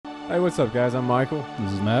Hey, what's up, guys? I'm Michael.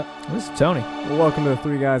 This is Matt. This is Tony. Well, welcome to the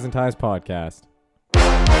Three Guys and Ties podcast.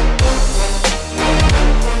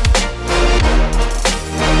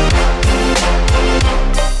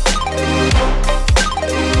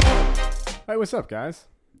 Hey, what's up, guys?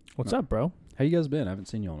 What's up, bro? How you guys been? I haven't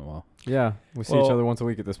seen you in a while. Yeah, we see each other once a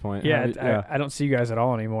week at this point. I don't see you guys at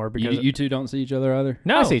all anymore because You two don't see each other either?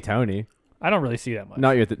 no, I see Tony. I don't really see that much.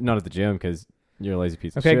 Not at the gym because you're a lazy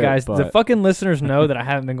piece of Okay, shit. guys, but the fucking listeners know that I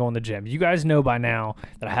haven't been going to the gym. You guys know by now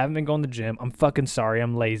that I haven't been going to the gym. I'm fucking sorry.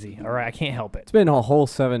 I'm lazy. All right, I can't help it. it's been a whole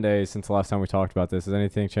 7 days since the last time we talked about this. Has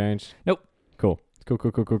anything changed? Nope. Cool.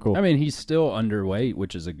 I mean, he's still underweight,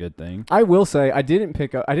 which is a good thing. I will say I didn't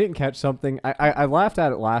catch something. I laughed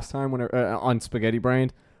at it last time whenever on Spaghetti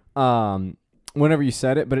Brained, whenever you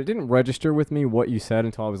said it, but it didn't register with me what you said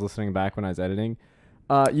until I was listening back when I was editing.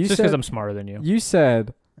 You Just said because I'm smarter than you. you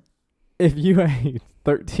said if you ate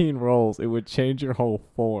 13 rolls, it would change your whole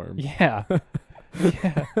form. Yeah.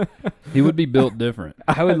 Yeah. He would be built different.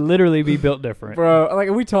 I would literally be built different. Bro, like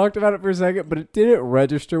we talked about it for a second, but it didn't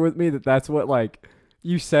register with me that that's what like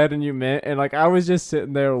you said and you meant, and like I was just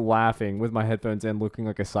sitting there laughing with my headphones in, looking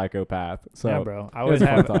like a psychopath. So yeah, bro. I it was would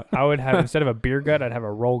a fun have thought. I would have instead of a beer gut, I'd have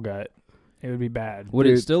a roll gut. It would be bad. Would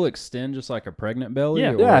Dude. it still extend just like a pregnant belly?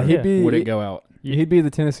 Yeah. or Yeah, he'd be. would it go out? He'd be the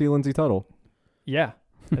Tennessee Lindsay Tuttle. Yeah.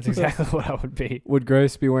 That's exactly what I would be. Would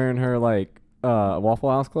Grace be wearing her like Waffle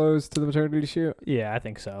House clothes to the maternity shoot? Yeah, I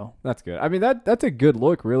think so. That's good. I mean that's a good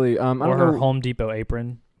look, really. I Or don't her know. Home Depot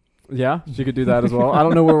apron. Yeah, she could do that as well. I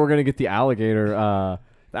don't know where we're gonna get the alligator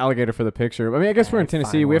for the picture. I mean, I guess we're in Find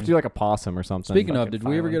Tennessee. We have to one. do like a possum or something. Speaking of, did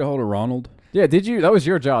we ever get a hold of Ronald? Yeah, did you? That was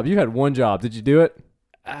your job. You had one job. Did you do it?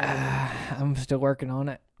 I'm still working on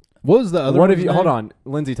it. What was the other What one's have you? name? Hold on.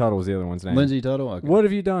 Lindsay Tuttle was the other one's name. Lindsay Tuttle? Okay. What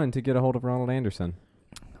have you done to get a hold of Ronald Anderson?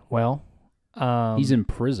 Well, He's in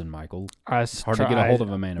prison, Michael. It's Hard to get a hold of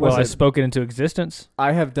a man. Well, I Listen. spoke it into existence.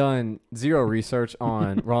 I have done zero research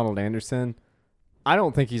on Ronald Anderson. I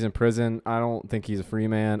don't think he's in prison. I don't think he's a free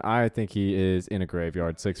man. I think he is in a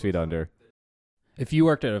graveyard 6 feet under. If you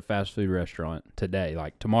worked at a fast food restaurant today,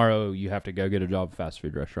 like tomorrow, you have to go get a job at a fast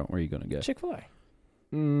food restaurant. Where are you going to go? Chick-fil-A.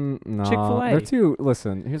 Nah, Chick-fil-A. they're too.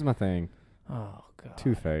 Listen, here's my thing. Oh god.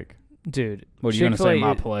 Too fake. Dude. What are you going to say?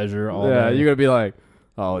 Chick-fil-A My pleasure. All Yeah, day? you're gonna be like,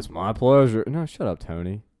 "Oh, it's my pleasure." No, shut up,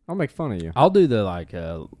 Tony. I'll make fun of you. I'll do the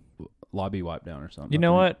lobby wipe down or something. You I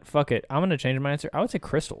know think. what? Fuck it. I'm gonna change my answer. I would say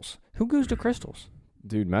crystals. Who goes to crystals?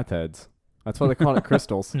 Dude, meth heads. That's why they call it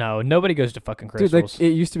crystals. No, nobody goes to fucking Dude, crystals. it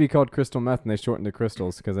used to be called crystal meth, and they shortened to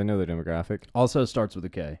crystals because they know their demographic. Also starts with a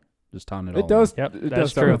K. Just tying it all It does. Yep, it that's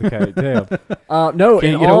does start true. with a K. Damn. No,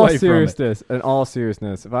 Can't in get all away from it.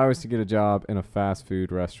 seriousness, if I was to get a job in a fast food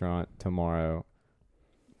restaurant tomorrow,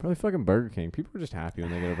 probably fucking Burger King. People are just happy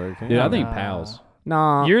when they get a Burger King. Dude, I Nah. think Pals.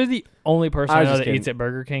 Nah. You're the only person I I was know just that eats kidding. at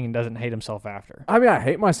Burger King and doesn't hate himself after. I mean, I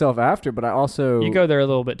hate myself after, but I also You go there a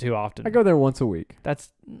little bit too often. I go there once a week.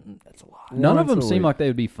 That's a lot. None of Once them a seem week. like they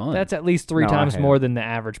would be fun. That's at least 3 No, I times hate more it. than the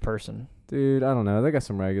average person. Dude, I don't know. They got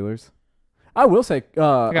some regulars. I will say, I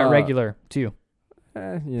got regular too.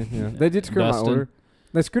 Yeah. They did screw up my Dustin. order.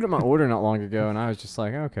 They screwed up my order not long ago, and I was just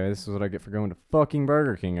like, okay, this is what I get for going to fucking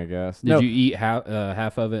Burger King, I guess. Did you eat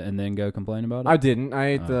half of it and then go complain about it? I didn't. I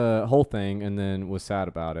ate Oh. the whole thing and then was sad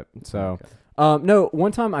about it. So, Okay. no,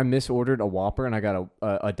 one time I misordered a Whopper and I got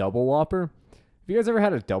a double Whopper. Have you guys ever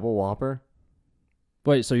had a double Whopper?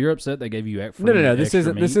 Wait, so you're upset they gave you extra? No. This extra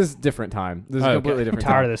isn't. This meat? is different time. This is Okay. a completely I'm different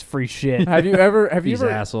tired time. of this free shit. Have you ever? These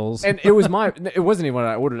assholes. And it was it wasn't even what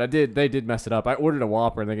I ordered. They did mess it up. I ordered a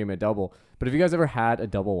Whopper and they gave me a double. But have you guys ever had a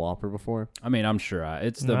double Whopper before? I mean, I'm sure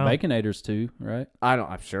it's the No. Baconators too, right? I'm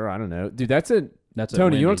sure. I don't know. Dude, that's a That's a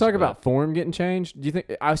Tony, you want Wendy's, to talk but- about form getting changed? Do you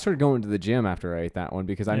think I started going to the gym after I ate that one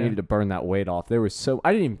because I Yeah. needed to burn that weight off? There was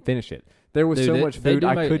I didn't even finish it. There was Dude, so they- much they food do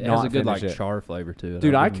I make- could it has not a good finish like it. char flavor to it.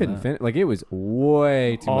 Dude, I'll I give them couldn't that. finish. Like it was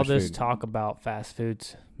way too All much this food. talk about fast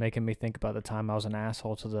foods making me think about the time I was an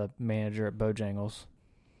asshole to the manager at Bojangles.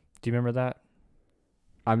 Do you remember that?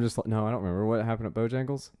 I'm just no, I don't remember what happened at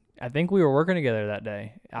Bojangles. I think we were working together that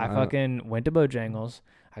day. I Uh, fucking went to Bojangles.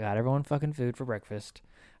 I got everyone fucking food for breakfast.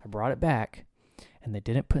 I brought it back, and they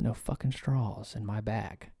didn't put no fucking straws in my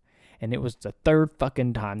bag. And it was the third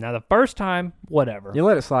fucking time. Now, the first time, whatever. You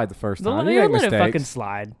let it slide the first time. You You make let it fucking mistakes.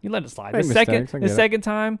 slide. You let it slide. Make The mistakes, I get it. second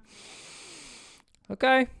time,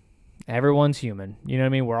 okay, everyone's human. You know what I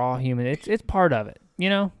mean? We're all human. It's part of it, you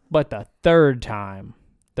know? But the third time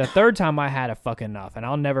I had a fucking enough, and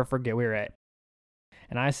I'll never forget. We were at,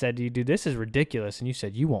 and I said to you, dude, this is ridiculous. And you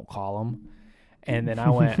said, you won't call them. And then I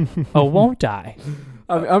went, oh, won't I?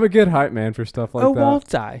 I'm a good hype man for stuff like Oh, that.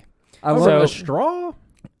 won't I? I Oh, love So- a straw?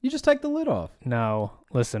 You just take the lid off. No,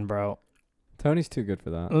 listen, bro. Tony's too good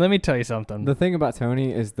for that. Let me tell you something. The thing about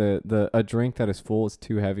Tony is a drink that is full is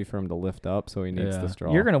too heavy for him to lift up, so he needs the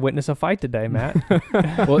straw. You're gonna witness a fight today, Matt.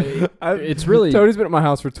 Well, it's really Tony's been at my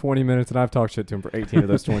house for 20 minutes, and I've talked shit to him for 18 of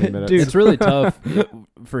those 20 minutes. Dude. it's really tough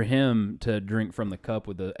for him to drink from the cup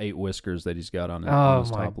with the 8 whiskers that he's got on Oh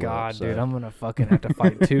his my top god, lip, so. dude! I'm gonna fucking have to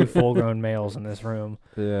fight 2 full-grown males in this room.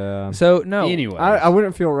 Yeah. So no, Anyway, I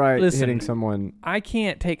wouldn't feel right Listen, hitting someone. I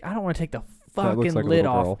don't want to take the That looks fucking like a lid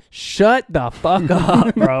little off. girl. Shut the fuck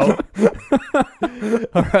up, bro.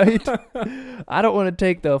 All right. I don't want to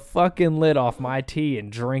take the fucking lid off my tea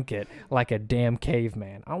and drink it like a damn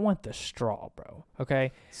caveman. I want the straw, bro.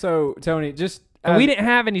 Okay. So Tony, just And we didn't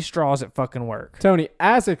have any straws at fucking work. Tony,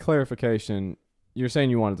 as a clarification, you're saying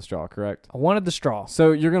you wanted the straw, correct? I wanted the straw.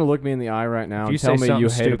 So you're gonna look me in the eye right now If and you tell say me something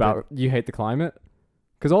you hate the climate?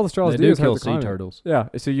 Because all the straws they do do is hurt kill the sea climate. turtles. Yeah.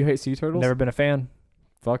 So you hate sea turtles? Never been a fan.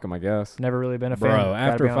 Fuck them, I guess. Never really been a fan. Bro, Gotta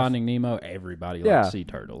after be honest. Finding Nemo, everybody Yeah. likes sea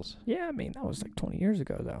turtles. Yeah, I mean that was like 20 years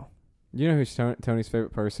ago though. You know who Tony's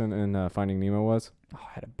favorite person in Finding Nemo was? Oh,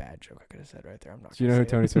 I had a bad joke I could have said right there. I'm not. Do you know who gonna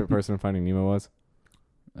say it. Tony's favorite person in Finding Nemo was?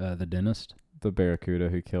 The dentist. The barracuda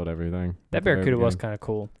who killed everything. That at the very barracuda was beginning. kind of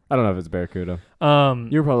cool. I don't know if it's barracuda. You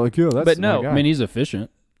You're probably like, yeah, that's But my no, guy. I mean, he's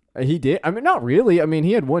efficient. He did. I mean, not really. I mean,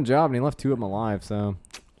 he had one job and he left 2 of them alive. So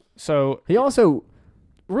so he also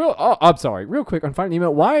I'm sorry. Real quick on Finding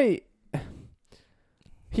Nemo, why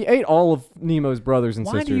he ate all of Nemo's brothers and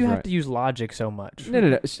why sisters? do you have right? to use logic so much?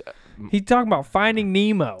 No. He's talking about Finding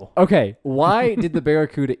Nemo. Okay, why did the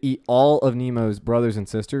barracuda eat all of Nemo's brothers and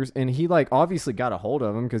sisters? And he like obviously got a hold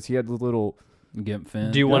of them because he had the little. Gimp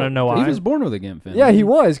fin. Do you want to know He why? was born with a gimp fin. Yeah, he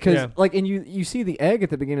was because Yeah. like, and you see the egg at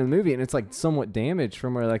the beginning of the movie, and it's like somewhat damaged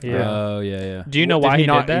from where like. Yeah. Oh, yeah. Do you know Did why he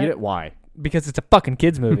not did that? eat it? Why? Because it's a fucking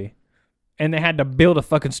kids movie, and they had to build a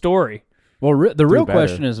fucking story. Well, the real better.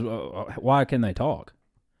 question is, why can they talk?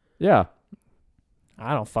 Yeah.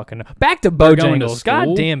 I don't fucking know. Back to They're going to Bojangles. God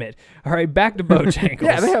school? damn it! All right, back to Bojangles.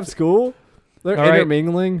 Yeah, they have school. They're All right.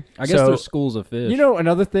 intermingling. I guess So- there's schools of fish. You know,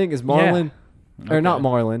 another thing is Marlin, Okay. or not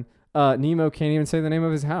Marlin. Nemo can't even say the name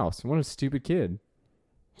of his house. What a stupid kid.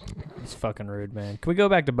 It's fucking rude, man. Can we go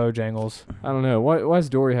back to Bojangles? I don't know. Why does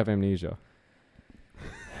Dory have amnesia?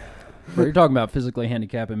 Bro, you're talking about physically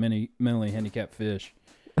handicapped and mentally handicapped fish,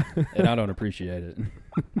 and I don't appreciate it.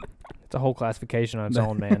 It's a whole classification on its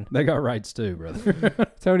own, man. They got rights too, brother.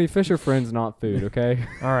 Tony, fish are friends, not food. Okay.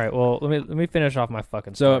 All right, well, let me finish off my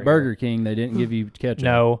fucking So story at Burger King, they didn't give you ketchup.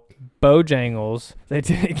 No, Bojangles. They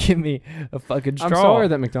didn't give me a fucking straw. I'm sorry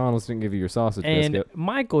that McDonald's didn't give you your sausage And biscuit.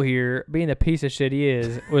 Michael here, being the piece of shit he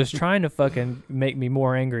is, was trying to fucking make me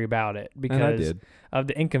more angry about it And I because did. of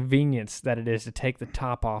the inconvenience that it is to take the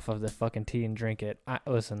top off of the fucking tea and drink it.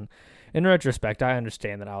 Listen, in retrospect, I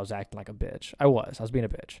understand that I was acting like a bitch. I was being a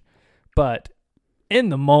bitch. But in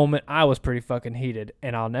the moment, I was pretty fucking heated.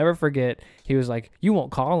 And I'll never forget, he was like, "You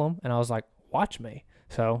won't call him?" And I was like, "Watch me."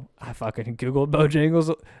 So I fucking Googled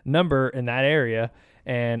Bojangles' number in that area,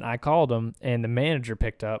 and I called him, and the manager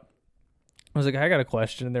picked up. I was like, "I got a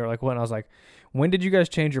question." And they were like, "What?" And I was like, "When did you guys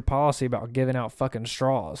change your policy about giving out fucking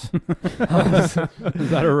straws?" Is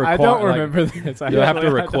that a I don't remember this. You have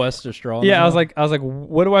to request a straw. Yeah, now? I was like,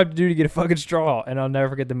 "What do I have to do to get a fucking straw?" And I'll never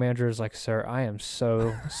forget the manager was like, "Sir, I am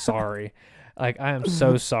so sorry. Like, I am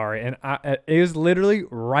so sorry." And it was literally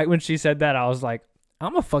right when she said that, I was like,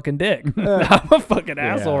 "I'm a fucking dick. I'm a fucking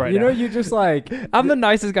asshole right you now." know, you just like. I'm the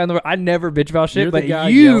nicest guy in the world. I never bitch about shit, You're the but guy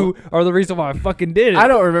you are the reason why I fucking did it. I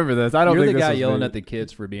don't remember this. I don't You're think the this guy was yelling me. at the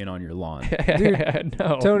kids for being on your lawn.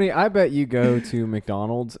 No. Tony, I bet you go to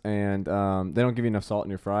McDonald's and they don't give you enough salt in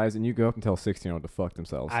your fries, and you go up and tell a 16-year-old to fuck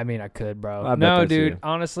themselves. I mean, I could, bro. I bet No, that's dude. you.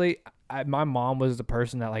 Honestly, my mom was the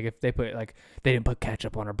person that, like, if they didn't put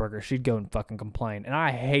ketchup on her burger, she'd go and fucking complain. And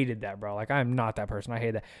I hated that, bro. Like, I'm not that person. I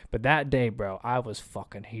hate that. But that day, bro, I was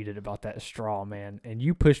fucking heated about that straw, man. And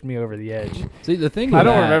you pushed me over the edge. See, the thing I with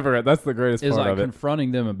don't that remember it. That's the greatest is part like of it.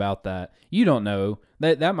 confronting them about that. You don't know.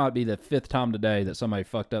 That might be the 5th time today that somebody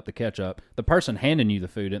fucked up the ketchup. The person handing you the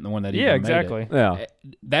food isn't the one that Yeah, even made it. exactly. Yeah.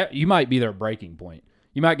 That you might be their breaking point.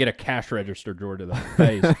 You might get a cash register drawer to the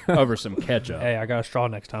face over some ketchup. Hey, I got a straw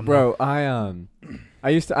next time. Bro, I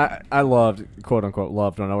used to I loved, quote unquote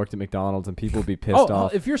loved, when I worked at McDonald's, and people would be pissed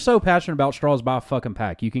off. If you're so passionate about straws, buy a fucking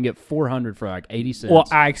pack. You can get 400 for like 80 cents. Well,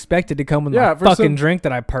 I expected to come with Yeah, my for fucking some- drink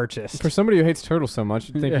that I purchased. For somebody who hates turtles so much,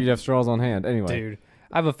 you'd think Yeah. you'd have straws on hand. Anyway. Dude,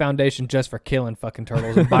 I have a foundation just for killing fucking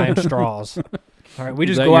turtles and buying straws. All right, we Is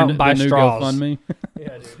just that go your out and buy the new straws. GoFundMe?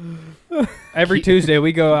 Yeah, dude. Every Tuesday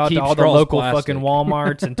we go out to keep all the straws local plastic. fucking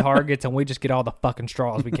Walmarts and Targets, and we just get all the fucking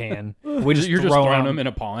straws we can. We just You're just throw throwing 'em. them in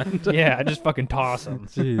a pond. Yeah, I just fucking toss them.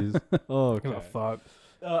 Jeez. Oh, Give a fuck.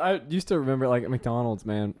 I used to remember, like, at McDonald's,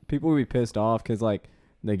 man, people would be pissed off because, like,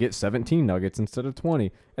 they get 17 nuggets instead of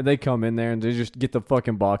 20. And they come in there and they just get the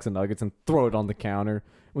fucking box of nuggets and throw it on the counter.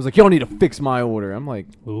 It was like, y'all need to fix my order. I'm like,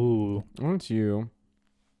 Ooh. why don't you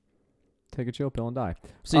take a chill pill and die?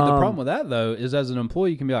 See, the problem with that, though, is as an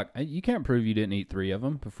employee, you can be like, hey, you can't prove you didn't eat 3 of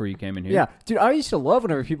them before you came in here. Yeah. Dude, I used to love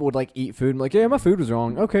whenever people would, like, eat food. I'm like, yeah, my food was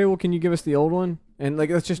wrong. Okay, well, can you give us the old one? And, like,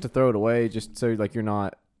 that's just to throw it away just so, like, you're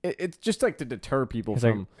not... It's just, like, to deter people It's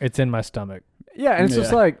from... like, it's in my stomach. Yeah, and it's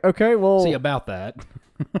just Yeah. like, okay, well... See, about that.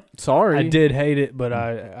 sorry. I did hate it, but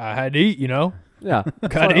I had to eat, you know? Yeah.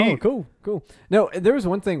 Gotta Oh, eat. cool. No, there was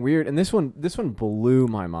one thing weird, and this one blew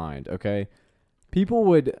my mind, okay? People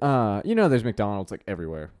would, there's McDonald's, like,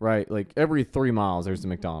 everywhere, right? Like, every 3 miles, there's the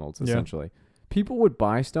McDonald's, Yeah. essentially. People would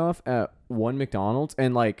buy stuff at one McDonald's,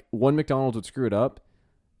 and, like, one McDonald's would screw it up,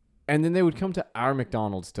 and then they would come to our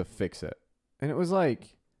McDonald's to fix it. And it was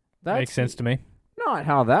like... That's Makes sense to me. not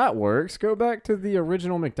how that works. Go back to the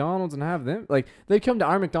original McDonald's and have them... Like, they come to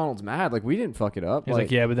our McDonald's mad. Like, we didn't fuck it up. He's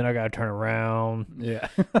like, yeah, but then I got to turn around. Yeah.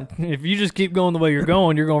 If you just keep going the way you're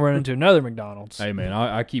going to run into another McDonald's. Hey, man,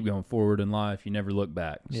 I keep going forward in life. You never look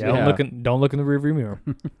back. Yeah, Yeah. don't look in the rearview mirror.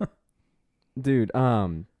 Dude,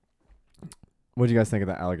 what do you guys think of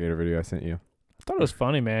that alligator video I sent you? I thought it was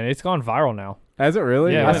funny, man. It's gone viral now. Has it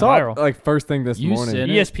really? Yeah, it I went saw viral. it like first thing this You morning. sent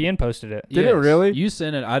it? ESPN posted it. Did it really? You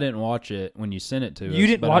sent it. I didn't watch it when you sent it to us. You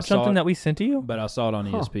didn't but I watch saw something it- that we sent to you? But I saw it on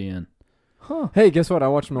Huh. ESPN. Huh. Hey, guess what? I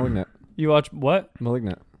watched Malignant. You watched what?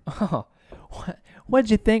 Malignant. Oh, what'd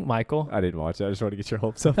you think, Michael? I didn't watch it. I just wanted to get your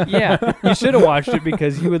hopes up. Yeah, you should have watched it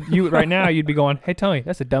because you right now you'd be going, hey Tony,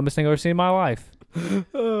 that's the dumbest thing I've ever seen in my life.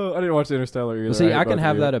 Oh, I didn't watch Interstellar either. Well, see, hate I both can of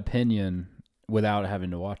have you. that opinion without having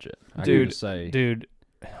to watch it. I Dude, can just say, Dude,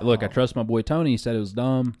 look, I trust my boy Tony. He said it was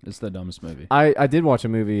dumb. It's the dumbest movie. I did watch a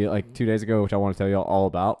movie like 2 days ago, which I want to tell you all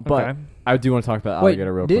about. But okay. I do want to talk about Wait,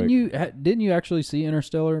 alligator real didn't quick. didn't you actually see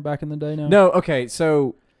Interstellar back in the day? Now, No, okay.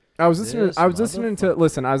 So I was listening. This I was listening to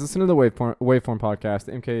motherfucker. I was listening to the Waveform podcast,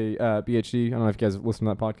 the BHD. I don't know if you guys have listened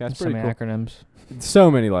to that podcast. So Pretty many cool. acronyms.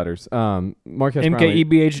 So many letters. Marquez Brownlee.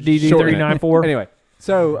 MKEBHDD394. Anyway,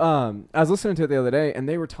 so I was listening to it the other day, and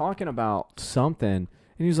they were talking about something, and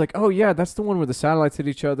he was like, "Oh yeah, that's the one where the satellites hit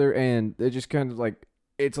each other, and they just kind of like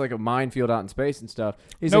it's like a minefield out in space and stuff."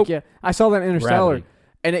 He's Nope. like, "Yeah, I saw that in Interstellar." Gravity.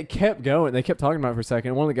 And it kept going. They kept talking about it for a second.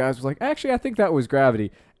 And one of the guys was like, "Actually, I think that was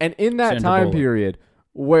Gravity." And in that Sandra time Bullock. period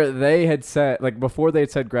where they had said, like before they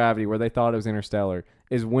had said Gravity, where they thought it was Interstellar,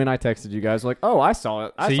 is when I texted you guys like, "Oh, I saw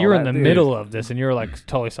it." So you were in the middle of this, and you were like,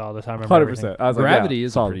 totally saw this. I remember 100%. I was like, Gravity yeah,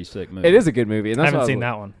 is a solid. pretty sick movie. It is a good movie. And I that's haven't why seen was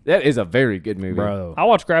that one. That is a very good movie. bro. I'll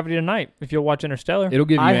watch Gravity tonight if you'll watch Interstellar. It'll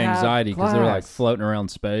give you I have anxiety because they're like class. floating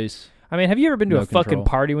around space. I mean, have you ever been to No a fucking control.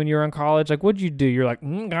 party when you were in college? Like, what'd you do? You're like,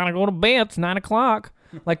 gotta go to bed. It's 9 o'clock.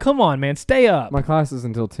 Like, come on, man, stay up. My class is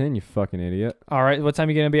until 10, you fucking idiot. All right, what time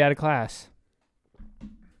are you gonna be out of class?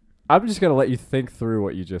 I'm just going to let you think through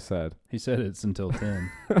what you just said. He said it's until 10.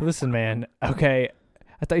 Listen, man. Okay,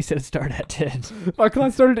 I thought you said it started at 10. My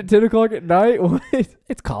class started at 10 o'clock at night. What?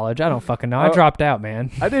 It's college. I don't fucking know. I Oh. dropped out, man.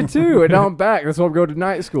 I did too, and now I'm back. That's why I'm going to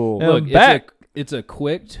night school. Yeah. Look, back. it's a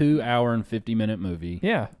quick 2 hour and 50-minute movie.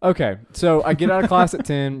 Yeah. Okay, so I get out of class at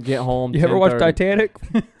 10, get home. You ever watch 10:30. Titanic?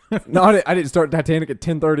 No, I didn't start Titanic at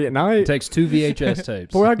 10:30 at night. It takes 2 VHS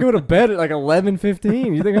tapes. Boy, I go to bed at like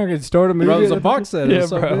 11:15. You think I could start a movie? Bro, it was a at- box set. It Yeah, was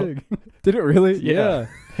so bro. big. Did it really? Yeah.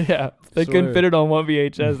 Yeah. They couldn't Swear. fit it on one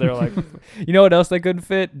VHS. They were like, you know what else they couldn't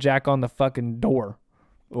fit? Jack on the fucking door.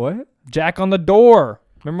 What? Jack on the door.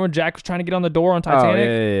 Remember when Jack was trying to get on the door on Titanic?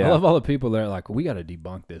 Oh, yeah. I love all the people that are like, we got to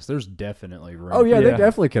debunk this. There's definitely room. Oh yeah, they Yeah.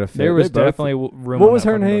 definitely could have fit. There was They both- definitely room. What on was that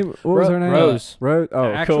her fucking name? boat. What was her name? Rose. Rose. Oh,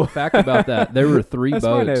 Actual cool. fact about that, there were 3 That's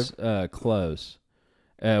my boats close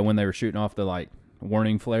when they were shooting off the like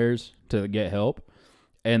warning flares to get help.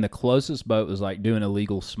 And the closest boat was like doing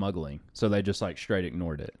illegal smuggling. So they just like straight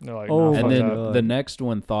ignored it. They're like, Oh, nah, And fuck then that. the next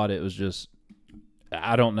one thought it was just,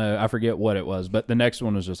 I don't know, I forget what it was, but the next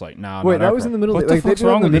one was just like, nah. Wait, not that our was in the middle. What Of, the like, they fuck's did it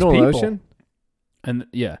in wrong the with these middle of the people? ocean. And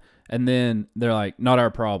yeah, and then they're like, not our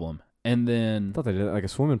problem. And I then thought they did it like a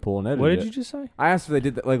swimming pool and edited What did it. you just say? I asked if they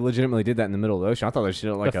did that, like legitimately did that in the middle of the ocean. I thought they did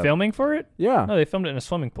it like the a filming for it? yeah. No, they filmed it in a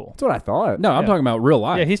swimming pool. That's what I thought. no, I'm Yeah. talking about real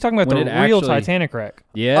life. Yeah, he's talking about When the it real actually- Titanic wreck.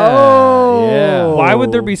 Yeah. Oh. Yeah. Why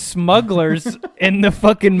would there be smugglers in the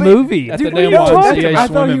fucking movie? At Dude, the what are damn you YMCA talking about? I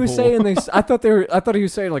thought he swimming was pool. saying they. I thought he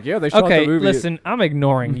was saying like, yeah, they shot Okay, the movie. listen, I'm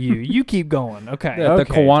ignoring you. You keep going. Okay. At the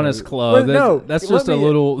Okay, Kiwanis Joey. Club. Well, That's, no, that's let just a me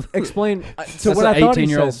little. Explain. So That's what an I thought he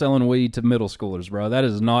 18-year-old said. selling weed to middle schoolers, bro. That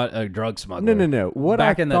is not a drug smuggler. No. What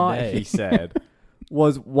Back I in the thought day. he said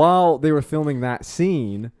was while they were filming that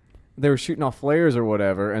scene, they were shooting off flares or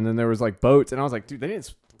whatever, and then there was like boats, and I was like, dude, they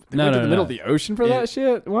didn't They No, went to no, the middle no. of the ocean for that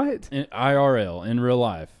shit? What? In IRL, in real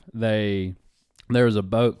life, there was a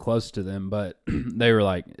boat close to them, but they were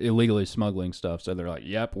like illegally smuggling stuff. So they're like,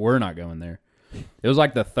 "Yep, we're not going there." It was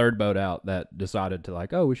like the third boat out that decided to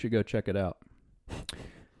like, "Oh, we should go check it out."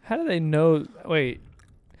 How do they know? Wait.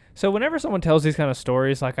 So whenever someone tells these kind of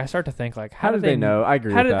stories, like I start to think, like, How did they know? I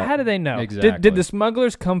agree with that. How did they know? Exactly. Did the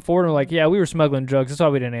smugglers come forward and were like, yeah, we were smuggling drugs. That's why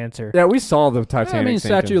we didn't answer. Yeah, we saw the Titanic I mean,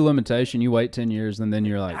 sinking. statute of limitation. You wait 10 years, and then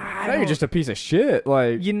you're like, Now you're just a piece of shit.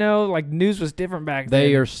 Like, You know, like news was different back then.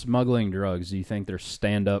 they are smuggling drugs. Do you think they're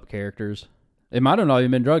stand-up characters? It might have not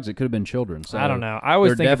even been drugs. It could have been children. So I don't know. I always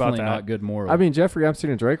they're think about definitely that. not good morals. I mean, Jeffrey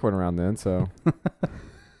Epstein and Drake weren't around then, so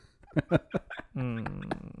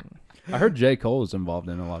I heard J. Cole was involved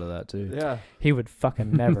in a lot of that too. yeah. He would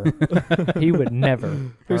fucking never. He would never.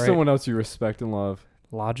 Who's Alright? someone else you respect and love?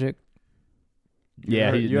 Logic.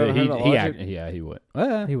 Yeah, You ever heard about Logic? he would.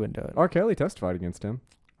 Well, He wouldn't do it. R. Kelly testified against him.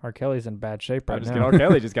 R. Kelly's in bad shape I'm right just now. kidding. R.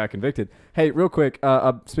 Kelly just got convicted. Hey, real quick.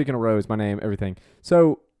 Speaking of Rose, my name, everything.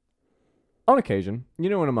 So, on occasion, you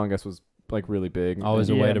know when Among Us was like really big. always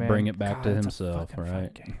a Yeah, way to man. bring it back God, to it's a himself, fucking fun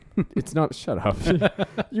right? game. It's not. Shut up.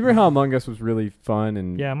 You remember how Among Us was really fun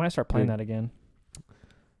and Yeah, I might start playing Big. that again.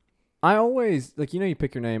 I always like you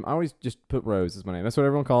pick your name. I always just put Rose as my name. That's what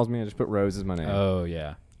everyone calls me. I just put Rose as my name. Oh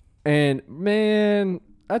yeah. And man,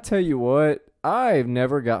 I tell you what, I've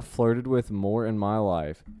never got flirted with more in my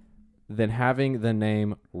life than having the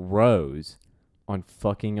name Rose on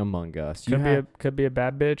fucking Among Us. Could be a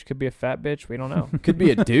bad bitch. Could be a fat bitch. We don't know. Could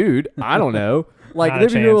be a dude. I don't know. Like not a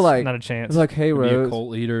there'd be people chance. like Not a chance. it's like, hey Could be a Rose, cult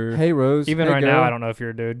leader. hey Rose. Even hey, right girl. now, I don't know if you're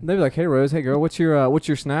a dude. They'd be like, hey Rose, hey girl, what's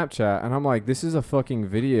your Snapchat? And I'm like, this is a fucking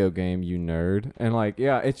video game, you nerd. And like,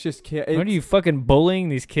 yeah, it's just What are you fucking bullying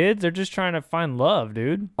these kids? They're just trying to find love,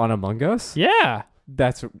 dude. on Among Us. Yeah.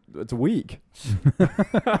 That's weak.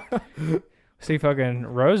 See, fucking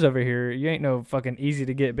Rose over here. You ain't no fucking easy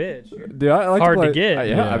to get bitch. Dude, I like Hard to play, get.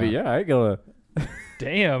 yeah, Yeah. I mean, yeah, I ain't gonna.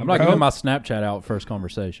 Damn, I'm not bro. giving my Snapchat out first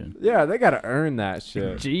conversation. Yeah, they gotta earn that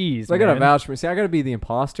shit. Jeez, So I gotta man. vouch for me. See, I gotta be the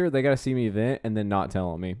imposter. They gotta see me vent and then not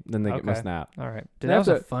telling me. Then they get my Okay. snap. All right, They dude, that have was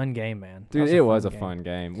a to- fun game, man. Dude, That it was a game. fun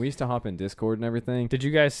game. We used to hop in Discord and everything. Did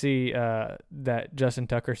you guys see that Justin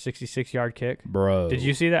Tucker 66-yard kick? Bro. Did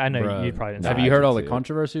you see that? I know Bro. you probably didn't. Have see Nah, you I heard didn't all the see it.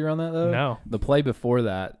 controversy around that it. though? No. The play before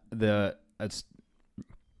that, it's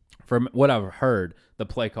from what I've heard, the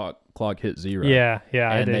play clock hit 0. Yeah, I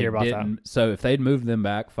and did they hear about that. didn't. So if they'd moved them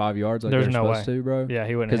back 5 yards like There's they're no supposed to, bro. Yeah,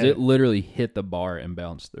 he wouldn't. Because Hit it literally hit the bar and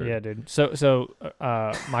bounced through. Yeah, dude. So,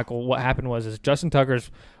 Michael, what happened was Justin Tucker's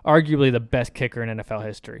arguably the best kicker in NFL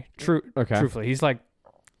history. Okay. Truthfully, he's like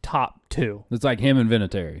top 2. It's like him and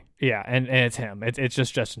Vinatieri. Yeah, and it's him. It's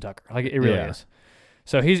just Justin Tucker. Like it really Yeah. is.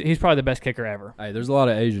 So he's probably the best kicker ever. Hey, there's a lot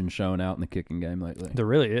of Asians showing out in the kicking game lately. There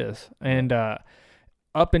really is. And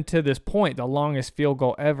up until this point, the longest field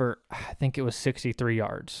goal ever, I think it was 63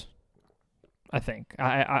 yards. I think.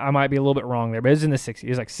 I might be a little bit wrong there, but it's in the 60s. It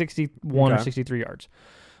was like 61 or Okay. 63 yards.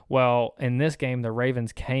 Well, in this game, the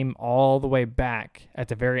Ravens came all the way back at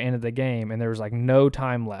the very end of the game, and there was like no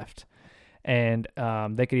time left. And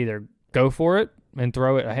they could either go for it and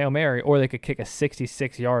throw it a Hail Mary, or they could kick a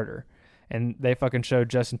 66-yarder. And they fucking showed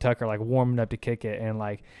Justin Tucker like warming up to kick it, and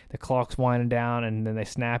like the clock's winding down, and then they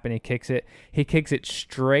snap and he kicks it. He kicks it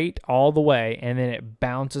straight all the way, and then it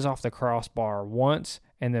bounces off the crossbar once,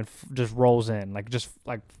 and then just rolls in, just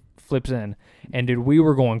flips in. And dude, we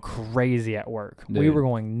were going crazy at work. We Dude. were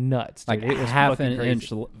going nuts. Dude. Like it was half fucking an crazy.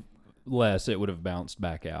 inch less, it would have bounced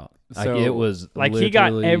back out. Like So- it was Like he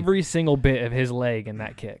got literally- every single bit of his leg in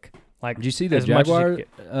that kick. Like, Did you see the as much as he Jaguar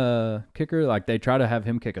could kicker? Like they try to have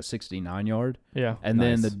him kick a 69-yard, yeah. and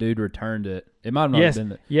then Nice. the dude returned it. It might have not Yes.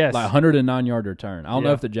 been Yes. like 109-yard return. I don't know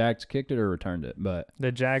Yeah. if the Jags kicked it or returned it, but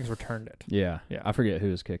The Jags returned it. yeah, Yeah. I forget who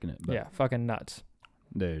was kicking it. But Yeah. Fucking nuts.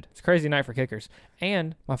 dude, It's a crazy night for kickers.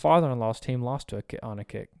 And my father-in-law's team lost to on a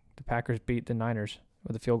kick. The Packers beat the Niners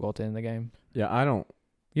with a field goal to end the game. Yeah, I don't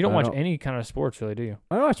You don't I watch don't- any kind of sports, really, do you?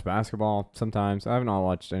 I watch basketball sometimes. I haven't all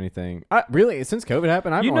watched anything. Really since COVID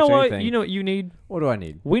happened. I haven't You know watched what? anything. You know what you need? What do I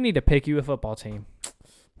need? We need to pick you a football team.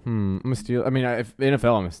 I'm a Steelers. I mean, if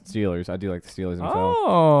NFL, I'm a Steelers. I do like the Steelers NFL.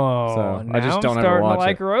 Oh, So, now I just I'm don't ever starting watch to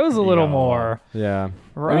like it. Rose a little Yeah. more. Yeah.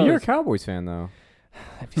 Rose. I mean, you're a Cowboys fan though.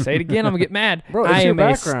 If you say it again, I'm gonna get mad. Bro, it's I your am a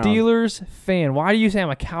background. Steelers fan. Why do you say I'm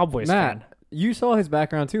a Cowboys Matt, fan? you saw his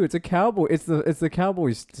background too. It's a Cowboy. It's the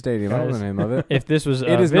Cowboys stadium. I don't know Guys, the name of it. If this was It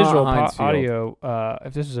a is not visual Heinz Field. audio,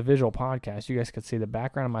 if this was a visual podcast, you guys could see the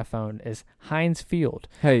background of my phone is Heinz Field,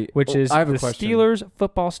 Hey, which is I have the a question. Steelers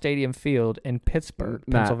football stadium field in Pittsburgh,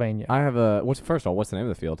 Matt, Pennsylvania. I have a. First of all, what's the name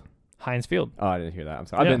of the field? Heinz Field. Oh, I didn't hear that. I'm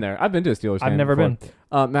sorry. I've Yeah. been there. I've been to a Steelers. I've game never before.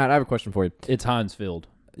 been. Matt, I have a question for you. it's Heinz Field.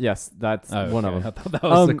 Yes, that's Oh, one okay. of them. I thought that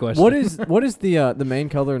was the question. What is the main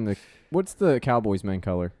color in the what's the Cowboys' main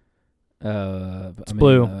color? It's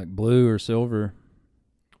blue. Blue or silver.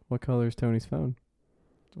 What color is Tony's phone?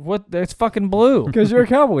 What? It's fucking blue. Because you're a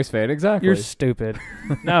Cowboys fan, exactly. You're stupid.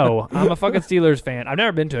 No, I'm a fucking Steelers fan. I've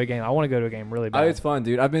never been to a game. I want to go to a game really bad. It's fun,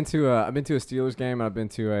 dude. I've been to a Steelers game and I've been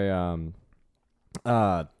to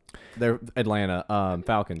a they're Atlanta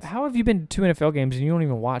Falcons. How have you been to 2 NFL games and you don't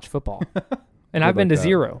even watch football? And Good I've been to like that.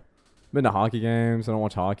 0. Been to hockey games. I don't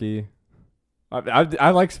watch hockey.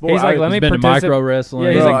 I like sports. He's like, let me He's been to participate. micro wrestling.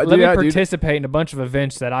 Yeah, he's Bro, like, let me dude. participate in a bunch of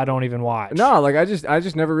events that I don't even watch. No, like I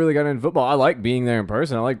just never really got into football. I like being there in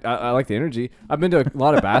person. I like the energy. I've been to a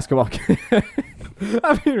lot of basketball games.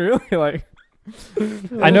 I mean, really, like.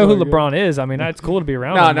 I know who Oh my God. LeBron is. I mean, it's cool to be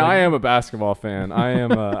around. No, him, no, but I am a basketball fan.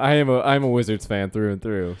 I'm a Wizards fan through and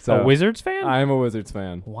through. So a Wizards fan. I am a Wizards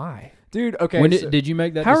fan, Why? dude. Okay, When so- did you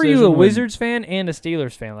make that? How are decision you a when- Wizards fan and a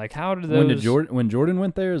Steelers fan? Like, how did those? When Jordan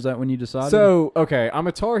went there? Is that when you decided? So, okay, I'm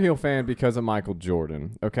a Tar Heel fan because of Michael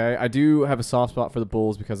Jordan, okay? I do have a soft spot for the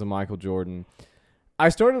Bulls because of Michael Jordan. I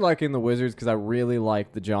started liking the Wizards because I really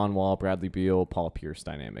liked the John Wall, Bradley Beal, Paul Pierce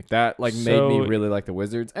dynamic. That, made me So- really like the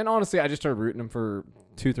Wizards. And honestly, I just started rooting them for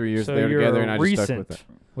 2-3 years So they were you're together, a and I just stuck recent with it.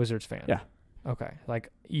 Wizards fan. Yeah. Okay, like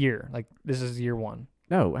this is year 1.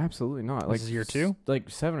 No, absolutely not. Like This is year 2? Like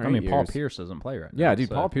 7 or 8 I mean, Paul years. Pierce doesn't play right now. Yeah, dude,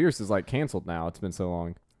 so- Paul Pierce is, canceled now. It's been so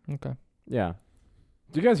long. Okay. Yeah.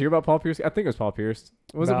 Did you guys hear about Paul Pierce? I think it was Paul Pierce.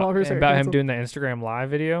 Was it About- Paul Pierce? that got about him canceled? doing the Instagram live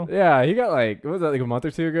video? Yeah, he got what was that, a month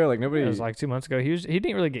or two ago? Like nobody. It was like 2 months ago. He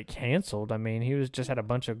didn't really get canceled. I mean, he was just had a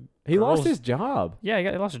bunch of. he lost girls- his job. Yeah, he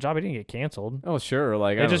lost his job. He didn't get canceled. Oh sure,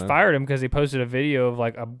 I They don't just know. fired him because he posted a video of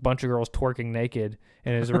like a bunch of girls twerking naked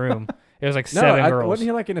in his room. It was like No, 7 girls. wasn't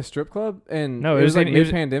he like in a strip club? And No, it it was was like in- it was-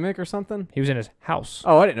 mid-pandemic or something. He was in his house.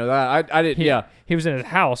 Oh, I didn't know that. I didn't. He- Yeah. He was in his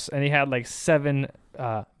house and he had like 7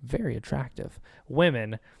 very attractive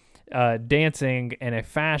women dancing in a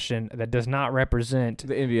fashion that does not represent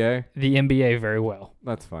The NBA. the NBA very well.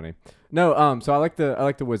 That's funny. No, so I like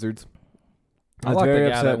the Wizards. I was like the very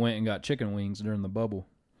guy upset. that went and got chicken wings during the bubble.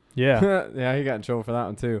 Yeah. Yeah, he got in trouble for that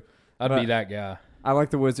one too. I'd But- be that guy. I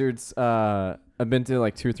like the Wizards. I've been to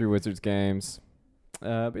like 2 or 3 Wizards games.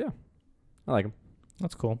 But yeah, I like them.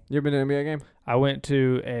 That's cool. You ever been to an NBA game? I went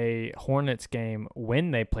to a Hornets game when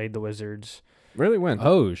they played the Wizards. Really? When?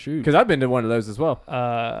 Oh shoot! Because I've been to one of those as well.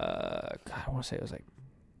 God, I want to say it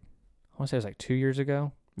was like 2 years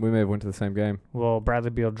ago. We may have went to the same game. Well, Bradley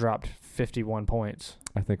Beal dropped 51 points.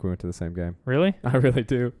 I think we went to the same game. Really? I really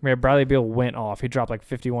do. Yeah, Bradley Beal went off. He dropped like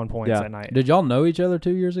 51 points Yeah. that night. Did y'all know each other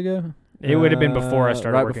 2 years ago? It would have been before I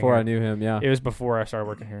started Right working before here. I knew him. Yeah. It was before I started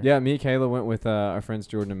working here. Yeah, me and Kayla went with our friends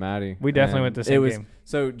Jordan and Maddie. We definitely And went to the it same was, game.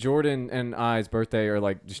 So Jordan and I's birthday are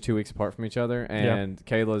like just 2 weeks apart from each other, and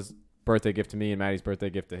Kayla's birthday gift to me and Maddie's birthday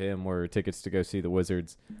gift to him were tickets to go see the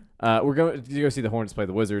Wizards. We're going to go see the Hornets play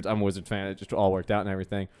the Wizards. I'm a Wizards fan. It just all worked out and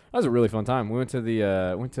everything. That was a really fun time. We went to the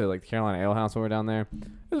like the Carolina Ale House when we were down there. It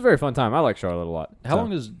was a very fun time. I like Charlotte a lot. How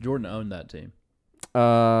long does Jordan own that team?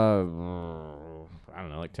 I don't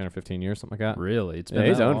know, like 10 or 15 years, something like that. Really? It's Yeah, been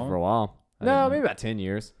he's that owned long? for a while. I No, didn't know. maybe about 10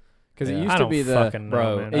 years. Because Yeah. it used I to don't be the fucking know,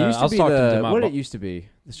 bro, man. it used I to was be talking to the my what bo- it used to be.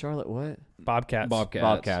 The Charlotte what? Bobcats.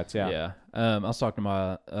 Bobcats, yeah. Yeah. I was talking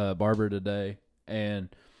to my barber today, and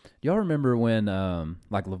y'all remember when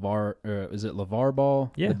like LeVar, is it LeVar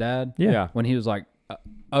Ball, Yeah. the dad? Yeah. When he was like,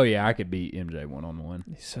 oh yeah, I could beat MJ 1-on-1.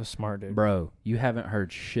 He's so smart, dude. Bro, you haven't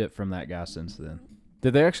heard shit from that guy since then.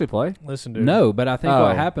 Did they actually play? Listen, dude. No, but I think Oh.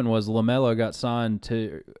 what happened was LaMelo got signed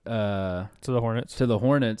to To the Hornets. the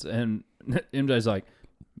Hornets, and MJ's like,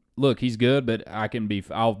 look, he's good, but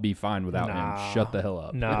I'll be fine without Nah. him. Shut the hell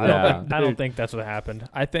up. No, Yeah. I don't think that's what happened.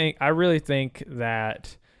 I really think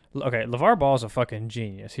that. Okay, LeVar Ball is a fucking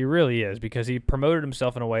genius. He really is, because he promoted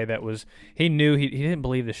himself in a way that was he knew he didn't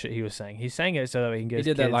believe the shit he was saying. He's saying it so that he can get He his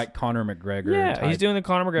did that kids- like Conor McGregor. Yeah, type. he's doing the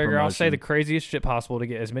Conor McGregor. I'll say promotion. the craziest shit possible to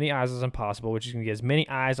get as many eyes as possible, which is going to get as many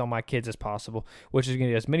eyes on my kids as possible, which is going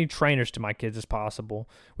to get as many trainers to my kids as possible,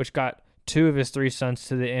 which got 2 of his 3 sons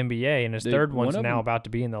to the NBA, and his Dude, third one one's of now them- about to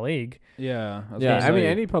be in the league. Yeah. Yeah, I mean, say,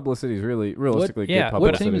 any publicity is really realistically yeah, good what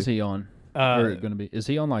publicity. team is he on? Or going to be? Is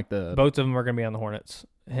he on like the Both of them are going to be on the Hornets.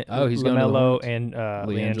 Oh, he's going to the LaMelo Hornets? and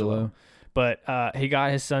LiAngelo. But he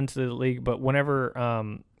got his son to the league. But whenever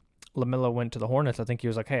LaMelo went to the Hornets, I think he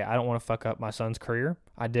was like, hey, I don't want to fuck up my son's career.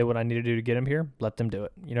 I did what I needed to do to get him here. Let them do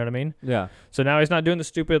it. You know what I mean? Yeah. So now he's not doing the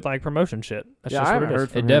stupid like promotion shit. That's Yeah, just I what haven't it is. heard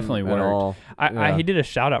from It him definitely at worked. all. Yeah. He did a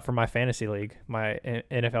shout out for my fantasy league, my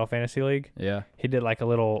NFL fantasy league. Yeah. He did like a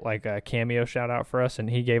little like a cameo shout out for us, and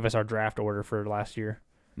he gave us our draft order for last year.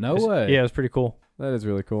 No way. Yeah, it was pretty cool. That is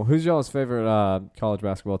really cool. Who's y'all's favorite college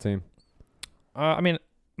basketball team? I mean,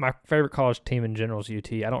 my favorite college team in general is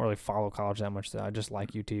UT. I don't really follow college that much though. I just like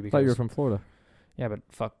UT because I thought you were from Florida. yeah, but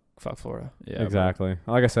fuck Florida. Yeah, Exactly.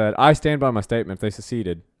 Like I said, I stand by my statement. If they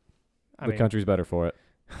seceded, I the mean, country's better for it.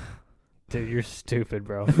 dude, you're stupid,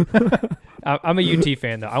 bro. I'm a UT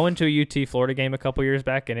fan though. I went to a UT Florida game a couple years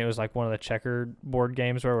back, and it was like one of the checkerboard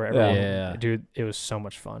games where everyone, Yeah. dude, it was so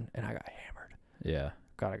much fun, and I got hammered. Yeah.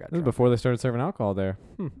 God, I got This is drunk. before they started serving alcohol there.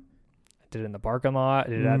 Did it in the parking lot,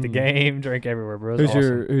 did it at the Mm. game, drank everywhere, bro. It was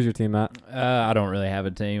Who's your team, Matt? I don't really have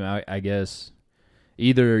a team. I guess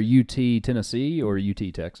either UT Tennessee or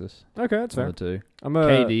UT Texas. Okay, that's One fair. of the two. I'm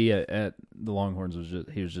KD at the Longhorns was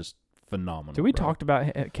just phenomenal. Dude, we bro. talked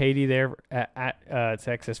about Katie there at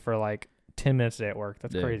Texas for like 10 minutes a day at work.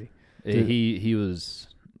 That's Yeah. crazy. Dude. He was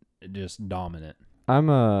just dominant. I'm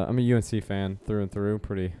a UNC fan through and through.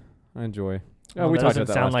 I enjoy. Yeah, Well, we that talked doesn't about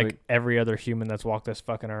that sound last like week. every other human that's walked this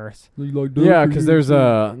fucking earth. Yeah, because there's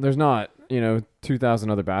not 2,000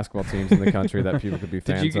 other basketball teams in the country that people could be Did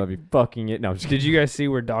fans you of. You fucking it. No, I'm just Did you guys see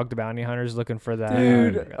where Dog the Bounty Hunter is looking for that?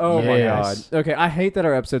 Dude, oh my god. Yes. Okay, I hate that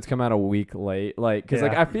our episodes come out a week late. Like, because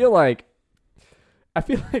Yeah. I feel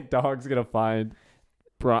like Dog's gonna find,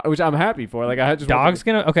 which I'm happy for. Like, I just want Dog's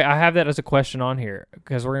gonna. Okay, I have that as a question on here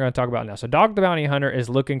because we're gonna talk about it now. So, Dog the Bounty Hunter is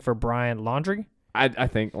looking for Brian Laundrie. I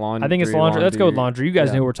think Laundry. I think it's Laundrie. Let's go with Laundrie. You guys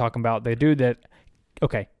Yeah. know what we're talking about. The dude that.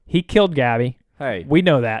 Okay, he killed Gabby. Hey, We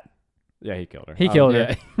know that. yeah, he killed her. He killed her.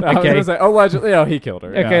 Yeah. I was Okay. gonna say, allegedly, he killed her.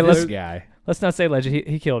 Okay, Yeah. let's- this guy. Let's not say legend.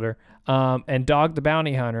 He killed her. And Dog the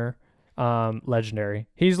Bounty Hunter, legendary.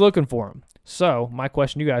 He's looking for him. So my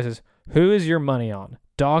question to you guys is, who is your money on?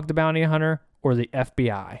 Dog the Bounty Hunter or the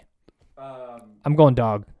FBI? I'm going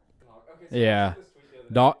Dog. Yeah.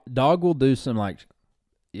 Dog will do some like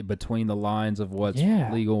between the lines of what's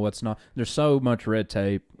Yeah. legal, what's not. There's so much red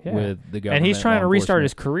tape Yeah. with the government. And he's trying to law restart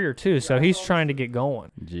his enforcement. career too. So he's trying to get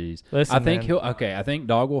going. Jeez. Listen, I think man. I think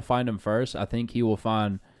Dog will find him first. I think he will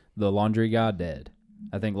find the laundry guy dead.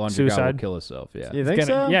 I think laundry guy will Suicide? kill himself. Yeah. You It's think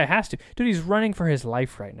gonna- so? Yeah, it has to. Dude, he's running for his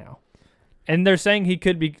life right now. And they're saying he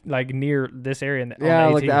could be like near this area. Yeah,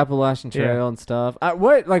 on like the AT. Appalachian Yeah. Trail and stuff.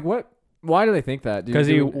 What? Why do they think that? Because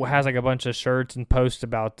he has like a bunch of shirts and posts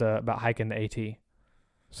about hiking the AT.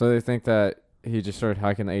 So they think that he just started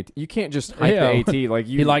hiking the AT. You can't just hike Yeah. the AT. Like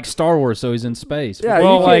you. He likes Star Wars, so he's in space. Yeah,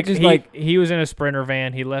 Well, you can't like just, he was in a Sprinter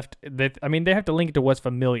van. He left. I mean, they have to link it to what's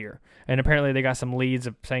familiar, and apparently they got some leads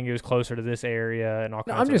of saying he was closer to this area and all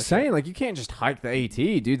No, kinds. I'm of just other shit. saying, like, you can't just hike the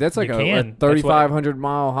AT, dude. That's like You a can. That's what- 3,500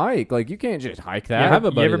 mile hike. Like, you can't just hike that. I have a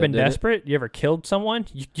You buddy ever that been did it. desperate? You ever killed someone?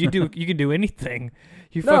 You do. You can do anything.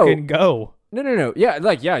 You No. fucking go. No.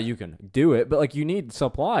 Yeah, you can do it, but like, you need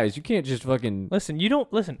supplies. You can't just fucking. Listen, you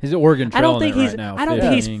don't listen. He's at Oregon I Trail don't think he's. right now. I don't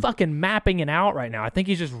think he's fishing. fucking mapping it out right now. I think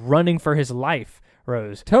he's just running for his life,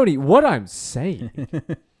 Rose. Tony, what I'm saying,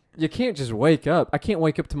 you can't just wake up. I can't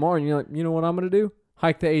wake up tomorrow and you're like, you know what I'm gonna do?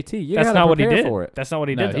 Hike the AT. You That's gotta not what he prepare did. for it. That's not what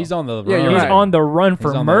he No, did. he's though. on the Yeah, run. you're He's right. on the run He's for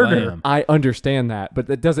on the murder. lam. I understand that, but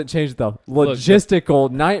that doesn't change the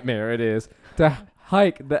logistical nightmare it is to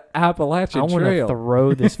hike the Appalachian I want to Trail.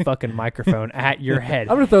 throw this fucking microphone at your head.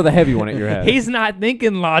 I'm gonna throw the heavy one at your head. He's not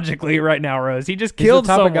thinking logically right now, Rose. He just He's killed the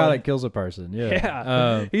type someone. of guy that kills a person. Yeah.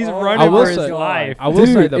 Yeah. He's Oh, running I will for his say- life. I will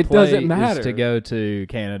say Dude, the it play doesn't matter. is to go to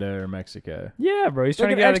Canada or Mexico. Yeah, bro. He's They're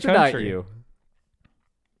trying to gonna get out of the extradite country. you.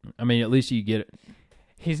 I mean, at least you get it.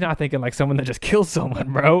 He's not thinking like someone that just killed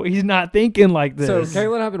someone, bro. He's not thinking like this. So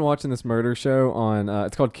Kayla and I've been watching this murder show on.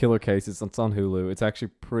 It's called Killer Cases. It's on Hulu. It's actually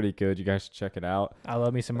pretty good. You guys should check it out. I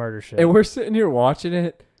love me some murder shit. And we're sitting here watching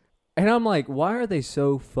it, and I'm like, why are they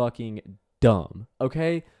so fucking dumb?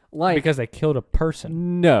 Okay, like because they killed a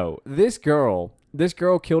person. no, this girl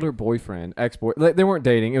killed her boyfriend, ex-boy. Like, they weren't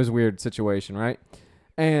dating. It was a weird situation, right?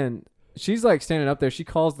 And she's like standing up there. She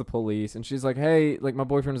calls the police, and she's like, "Hey, like my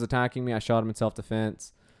boyfriend was attacking me. I shot him in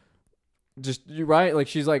self-defense." Just you right? Like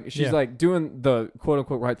she's Yeah. like doing the quote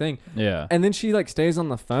unquote right thing. Yeah. And then she like stays on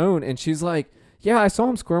the phone and she's like, yeah, I saw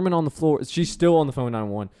him squirming on the floor. She's still on the phone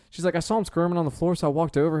 911. She's like, I saw him squirming on the floor, so I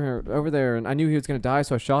walked over there and I knew he was gonna die,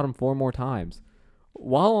 so I shot him 4 more times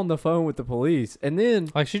while on the phone with the police.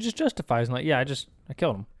 And Like she just justifies like, yeah, I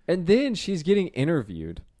killed him. then she's getting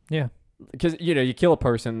interviewed. Yeah. Because, you kill a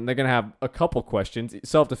person, they're going to have a couple questions,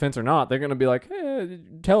 self-defense or not. They're going to be like, hey,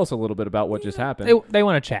 tell us a little bit about what just happened. They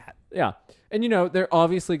want to chat. Yeah. And, they're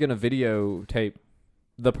obviously going to videotape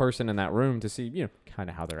the person in that room to see,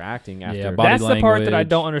 kind of how they're acting after. Yeah, body That's the part that I language.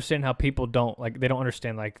 don't understand how people don't like. They don't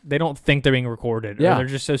understand like they don't think they're being recorded. Yeah. Or they're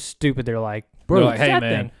just so stupid. They're like, Bro, "Bro, like, hey, that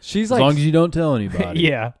man, thing." She's As like, long as you don't tell anybody.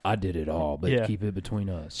 Yeah. I did it all, but Yeah. keep it between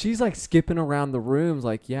us. she's like skipping around the rooms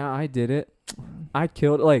like, yeah, I did it. I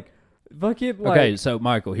killed, like, Fucking like, Okay, so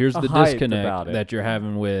Michael, here's the hyped about disconnect it. that you're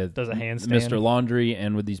having with Does a handstand? Mr. Laundry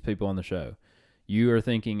and with these people on the show. You are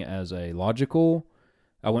thinking as a logical,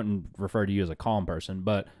 I wouldn't refer to you as a calm person,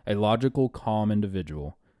 but a logical, calm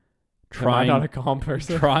individual am I not a calm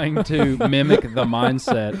person? trying to mimic the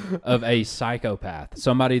mindset of a psychopath,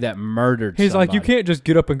 somebody that murdered He's somebody. like, you can't just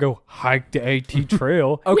get up and go hike the AT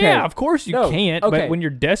trail. Okay. Yeah, of course you No, can't. okay. But when you're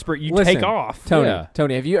desperate, you Listen, take off. Tony, Yeah.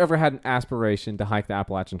 Tony, have you ever had an aspiration to hike the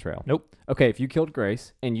Appalachian Trail? Nope. Okay, if you killed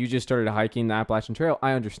Grace and you just started hiking the Appalachian Trail,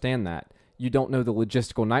 I understand that. You don't know the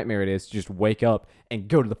logistical nightmare it is to just wake up and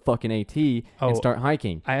go to the fucking AT Oh. and start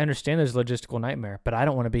hiking. I understand there's a logistical nightmare, but I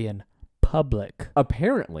don't want to be in public.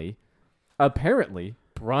 Apparently,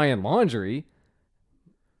 Brian Laundrie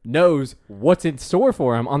knows what's in store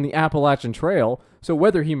for him on the Appalachian Trail. So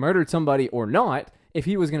whether he murdered somebody or not, if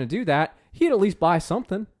he was going to do that, he'd at least buy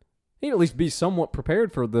something. He'd at least be somewhat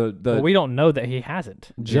prepared for the Well, we don't know that he hasn't.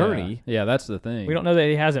 journey. Yeah, that's the thing. We don't know that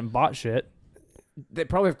he hasn't bought shit. They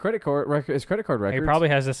probably have his credit card records. He probably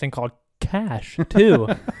has this thing called cash too.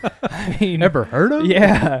 I mean, Ever heard of?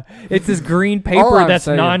 yeah, it's this green All paper I'm that's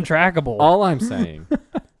saying- non-trackable. All I'm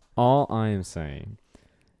saying,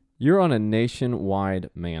 you're on a nationwide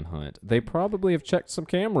manhunt. They probably have checked some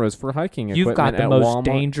cameras for hiking You've equipment got the at most Walmart.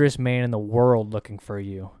 dangerous man in the world looking for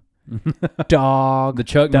you. Dog, The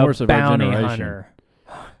Chuck the Norris of our bounty generation. hunter,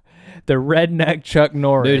 the redneck Chuck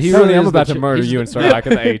Norris. Dude, he Tony, really I'm is about the to Ch- murder he's you the- and start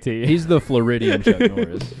hiking the AT. He's the Floridian Chuck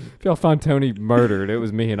Norris. If y'all find Tony murdered, it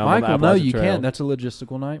was me and I'm on the Michael, no, Appalachian you Trail. can't. That's a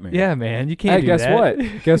logistical nightmare. Yeah, man, you can't Hey, do guess that.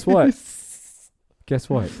 what? Guess what? Guess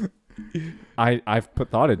what? I've put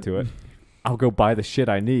thought into it. I'll go buy the shit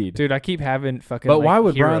I need. Dude, I keep having fucking. But like, why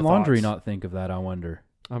would hero Brian Laundry thoughts. not think of that, I wonder?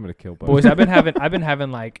 I'm gonna kill Boys, I've been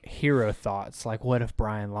having like hero thoughts. Like, what if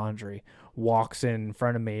Brian Laundry walks in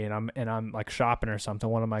front of me and I'm like shopping or something?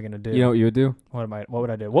 What am I gonna do? You know what you would do? What would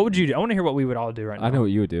I do? What would you do? I want to hear what we would all do right now. I know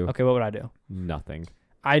what you would do. Okay, what would I do? Nothing.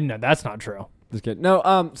 I know that's not true. Just kidding.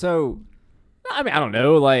 No. So, I mean, I don't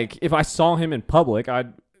know. Like, if I saw him in public,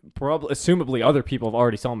 I'd probably, assumably, other people have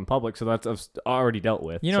already saw him in public, so that's I've already dealt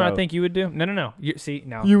with. You know what I think you would do? No. You see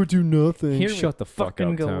now. You would do nothing. Here we Shut the fuck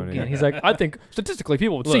fucking up, go Tony. again. He's like, I think statistically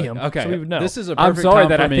people would see Look, him. Okay, so we would know. this is a I'm perfect sorry time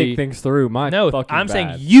that for I me. think things through. My no, fucking I'm bad.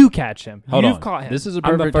 saying you catch him. Hold You've on. caught him. This is a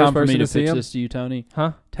I'm the perfect first time for me person to to see pitch him. this to you, Tony.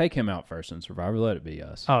 Huh? Take him out first in Survivor. Let it be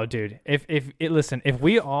us. Oh, dude. Listen, if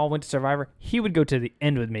we all went to Survivor, he would go to the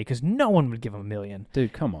end with me because no one would give him $1 million.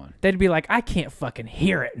 Dude, come on. They'd be like, I can't fucking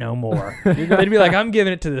hear it no more. They'd be like, I'm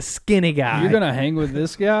giving it to the skinny guy. You're gonna hang with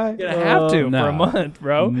this guy? You're gonna have to no. for a month,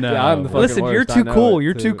 bro. No. Yeah, I'm the fucking Listen, you're worst. I too know cool. it,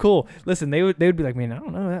 You're too too. cool. Listen, they would be like, man, I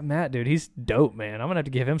don't know that Matt dude. He's dope, man. I'm gonna have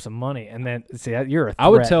to give him some money. And then see, you're a threat, I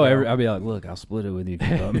would tell bro. I'd be like, look, I'll split it with you if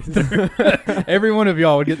you vote me through. Every one of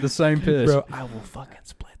y'all would get the same piss. bro. I will fucking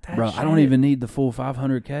split that. Bro, I don't shit. even need the full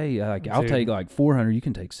 500K. Like, I'll Dude. take like 400. You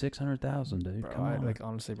can take 600,000, dude. Bro, Come on. like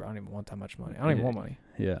honestly, bro, I don't even want that much money. I don't even want money.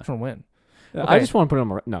 Yeah. I just want to win. I Okay. just want to put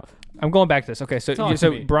him. No. I'm going back to this. Okay, so Talk to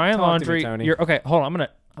so me. Brian Talk to me, Laundry, Tony. you're okay. Hold on, I'm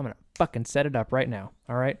gonna fucking set it up right now.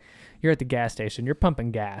 All right, you're at the gas station. You're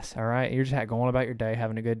pumping gas. All right, you're just going about your day,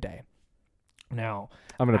 having a good day. Now,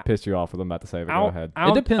 I'm gonna piss you off with what I'm about to say, but go ahead.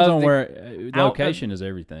 It depends of on the- where out location is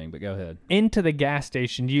everything, but go ahead. into the gas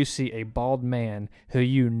station, you see a bald man who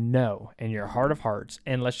you know in your heart of hearts,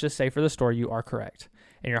 and let's just say for the story, you are correct.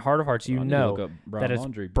 In your heart of hearts, you I need to look know up Brian that it's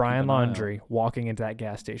Laundrie. Keep Brian an eye out. Laundrie walking into that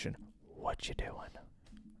gas station. What you doing?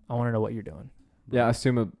 I want to know what you're doing. Yeah,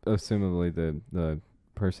 assumably the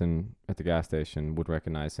person at the gas station would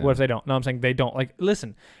recognize him. What if they don't? No, I'm saying they don't. Like,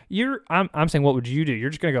 listen, I'm saying, what would you do? You're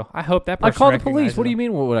just gonna go, I hope that I person call the police. recognizes What do you them."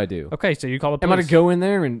 mean? What would I do? Okay, so you call the Am I police. to go in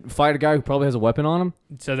there and fight a guy who probably has a weapon on him?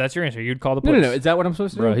 So that's your answer. You'd call the No, police. no. Is that what I'm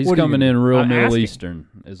supposed to do? Bro, he's What do you coming mean? in real I'm Middle asking. Eastern,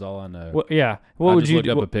 is all I know. Well, yeah. What I would just you looked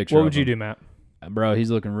do? up a What picture would of you him. do, Matt? Bro,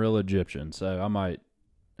 he's looking real Egyptian, so I might.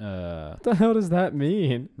 What the hell does that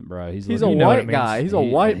mean? Bro, he's He's a looking, know what white it means. guy. He's a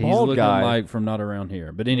white he's bald looking guy. like from not around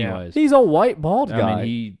here. But anyways, He's a white bald guy. I mean,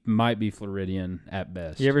 he might be Floridian at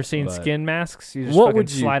best. You ever seen but- skin masks? You just What fucking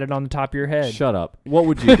would you- slide it on the top of your head. Shut up. What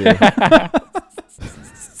would you do?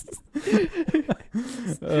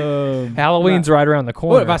 Halloween's right around the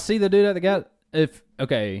corner. What if I see the dude at the gas?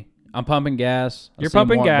 Okay, I'm pumping gas. I You're see him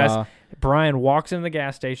pumping walk gas. by. Brian walks in the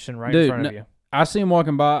gas station right Dude, in front of no- you. I see him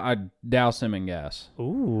walking by. I douse him in gas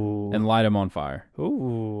Ooh. and light him on fire.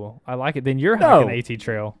 Ooh. I like it. Then you're No. hiking the AT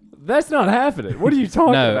trail. That's not happening. What are you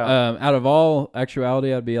talking No, about? out of all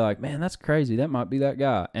actuality, I'd be like, man, that's crazy. That might be that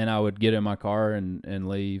guy. And I would get in my car and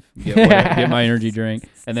leave, get my energy drink,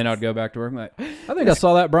 and then I'd go back to work. I'm like, I think I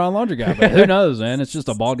saw that Brian Laundrie guy, but who knows, man? It's just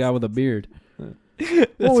a bald guy with a beard.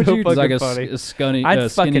 That's would so you- It's like fucking a, funny. a skinny,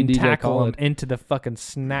 I'd skinny fucking DJ tackle him Khaled. into the fucking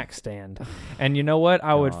snack stand, and you know what?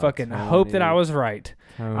 I would God, fucking hope that I Tony. was right.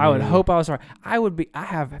 I would Tony. hope I was right. I would be. I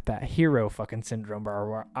have that hero fucking syndrome, bro.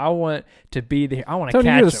 Where I want to be the. I want to Tony,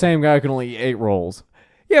 catch you're the him. same guy who can only eat 8 rolls.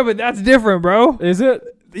 Yeah, but that's different, bro. Is it?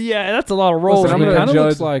 Yeah, that's a lot of rolls. Listen, I'm It gonna kind of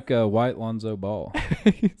looks judge- like White Lonzo Ball.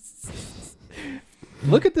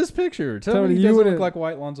 Look at this picture. Tell Tony, me he you doesn't wouldn't- look like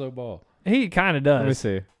White Lonzo Ball. He kind of Let me does.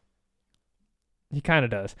 see. He kind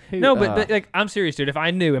of does. He- No, but like, I'm serious, dude. If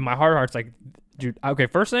I knew in my heart of hearts, like, dude, okay,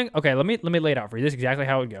 first thing, okay, let me lay it out for you. This is exactly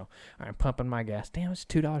how it would go. All right, I'm pumping my gas. Damn, it's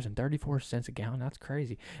 $2.34 a gallon. That's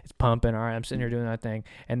crazy. It's pumping. All right, I'm sitting here doing that thing,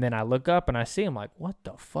 and then I look up and I see him. Like, what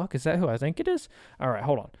the fuck is that? Who I think it is? All right,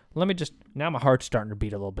 hold on. Let me just. Now my heart's starting to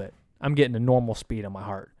beat a little bit. I'm getting a normal speed on my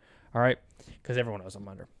heart. All right, because everyone knows I'm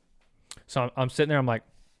under. So I'm sitting there. I'm like,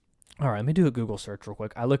 all right, let me do a Google search real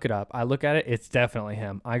quick. I look it up. I look at it. It's definitely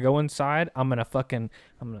him. I go inside. I'm gonna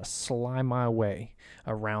slime my way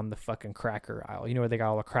around the fucking cracker aisle. You know where they got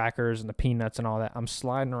all the crackers and the peanuts and all that. I'm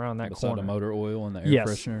sliding around that Beside corner. the motor oil and the air Yes,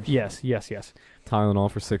 fresheners. yes. Tylenol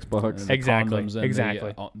for $6. And the Exactly, condoms and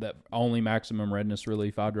exactly. that only maximum redness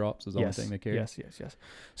relief eye drops is the only thing they carry. Yes.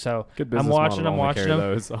 So Good I'm business watching model to them. carry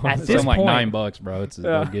those, At honestly. this It's like point- $9, bro. It's Yeah.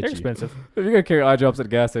 they'll get they're you. expensive. If you're gonna carry eye drops at a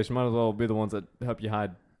gas station, might as well be the ones that help you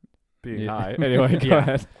hide being Yeah. high. Anyway, go Yeah.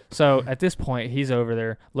 ahead. So at this point, he's over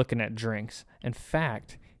there looking at drinks. In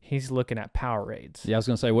fact, he's looking at Powerades. Yeah, I was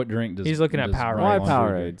gonna say, what drink does He's looking at does Powerade. Why Ryan Laundrie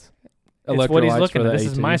Powerades? drink? It's what he's Electrolytes looking for at. the This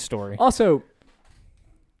is AT. my story. Also,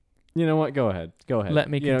 you know what? Go ahead. Let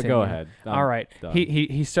me Go continue. ahead. All right. done.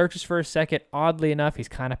 He searches for a second. Oddly enough, he's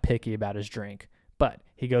kind of picky about his drink, but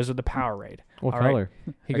he goes with the Powerade. What all right. color?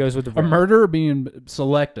 He goes with the A murderer being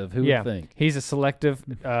selective. Who Yeah. would think? He's a selective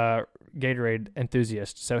Gatorade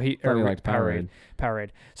enthusiast. So he Tony or likes Powerade. Powerade.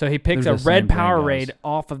 So he picks They're a the red same thing, Powerade guys.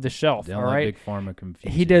 off of the shelf. Don't all let right. Big Pharma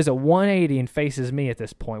confuse He you. does a 180 and faces me at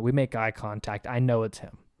this point. We make eye contact. I know it's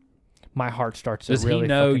him. My heart starts to Does really he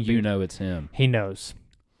know fucking you beat. know it's him? He knows.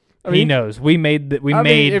 I He mean, knows. We made the I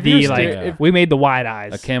mean, if you're like sta- if- we made the wide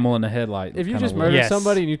eyes. A camel in the headlight. If you kinda just look. murder Yes.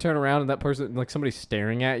 somebody and you turn around and that person, like somebody's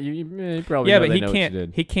staring at you, you probably Yeah, know but they he know can't. what you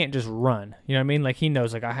did. He can't just run. You know what I mean? Like he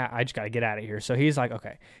knows. Like I just got to get out of here. So he's like,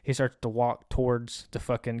 okay. He starts to walk towards the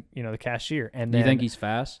fucking the cashier, and Do then you think he's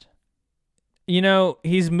fast?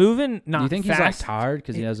 he's moving not Do you think fast. he's like tired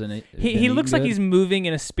because he hasn't? He looks like he's moving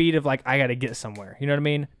in a speed of like I got to get somewhere. You know what I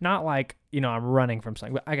mean? Not like I'm running from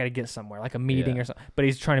something. But I got to get somewhere, like a meeting Yeah. or something. But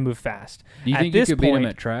he's trying to move fast. Do you at think you this could beat him point-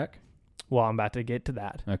 at track? Well, I'm about to get to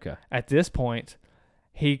that. Okay. At this point,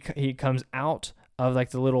 he comes out of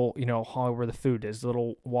like the little hall where the food is, the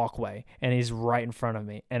little walkway, and he's right in front of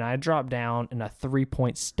me. And I drop down in a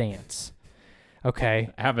 3-point stance. Okay,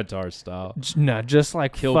 Avatar style. no, just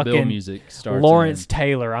like Kill fucking Bill music starts. Lawrence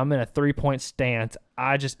Taylor. I'm in a 3-point stance.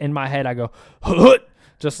 I just in my head I go "Hut,"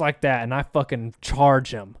 just like that, and I fucking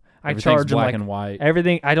charge him. I charge him black like and white.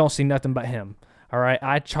 everything. I don't see nothing but him. All right,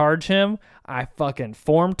 I charge him. I fucking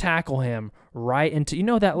form tackle him right into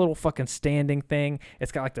that little fucking standing thing.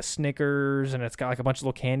 It's got like the Snickers and it's got like a bunch of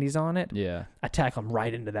little candies on it. Yeah. I tackle him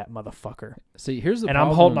right into that motherfucker, See, here's the and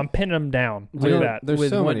problem. I'm pinning him down. You Look know, at that. There's with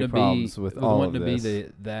so wanting many to problems be, with with all wanting of to this.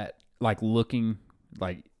 be that like looking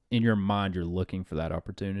like in your mind you're looking for that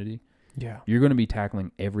opportunity. Yeah, You're going to be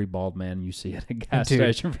tackling every bald man you see at a gas Dude,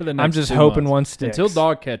 station for the next I'm just 2 hoping months. one sticks until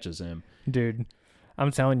dog catches him. dude. I'm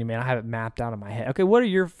telling you, man, I have it mapped out in my head. Okay, what are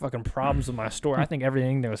your fucking problems with my story? I think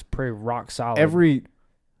everything there was pretty rock solid.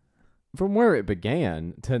 From where it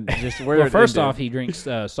began to just where Well, it first ended. off, he drinks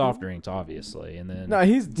soft drinks, obviously, and then No,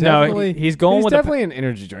 he's definitely he's going he's with definitely an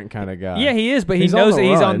energy drink kind of guy. Yeah, he is, but he He's on knows the that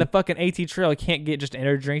he's on run. the fucking AT trail. He can't get just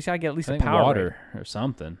energy drinks. He gotta get at least I a think power water or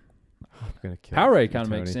something. I'm gonna kill Powerade you, kind of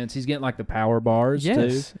makes Tony. sense. He's getting like the power bars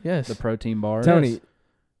Yes, too, yes. the protein bars. Tony,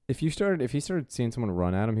 if he started seeing someone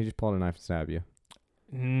run at him, he just pulled a knife and stab you.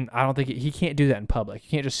 I don't think he can't do that in public. You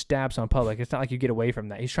can't just stab someone in public. It's not like you get away from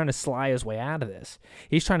that. He's trying to sly his way out of this.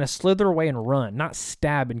 He's trying to slither away and run, not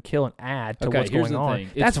stab and kill and add to Okay, what's here's going the on. thing.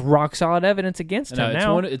 That's rock solid evidence against No, him it's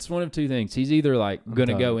now. it's one of two things. He's either like I'm going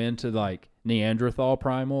to done. go into like Neanderthal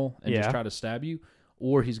primal and just Yeah. try to stab you,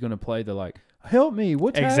 or he's going to play the like, help me,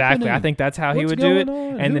 what's Exactly. I happening? think that's how he What's would do it.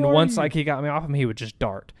 going on? And Who then are once you?" like he got me off him, he would just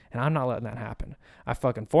dart. And I'm not letting that happen. I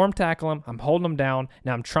fucking form tackle him. I'm holding him down.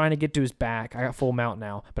 Now I'm trying to get to his back. I got full mount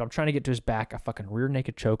now, but I'm trying to get to his back. I fucking rear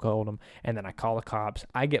naked choke hold him, and then I call the cops.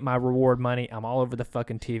 I get my reward money. I'm all over the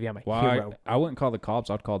fucking TV. I'm a Why? hero. I wouldn't call the cops.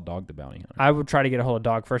 I'd call Dog the Bounty Hunter. I would try to get a hold of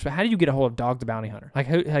Dog first, but how do you get a hold of Dog the Bounty Hunter? Like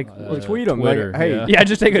who? Like tweet him, like, Twitter, hey, yeah,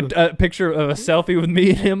 just take a picture of a selfie with me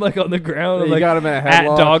and him like on the ground. You like got him at a at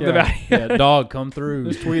headlock. Dog the yeah. Bounty. yeah, dog, come through.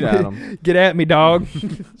 Just tweet at him. Get at me, dog.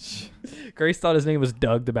 Grace thought his name was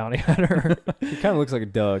Doug the Bounty Hunter. He kind of looks like a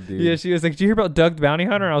Doug, dude. Yeah, she was like, "Did you hear about Doug the Bounty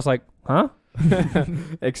Hunter?" And I was like, "Huh?"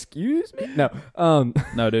 Excuse me? No.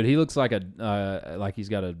 No, dude, he looks like like he's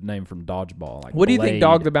got a name from Dodgeball. Like What do you think Blade.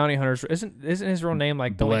 Dog the Bounty Hunter isn't his real name?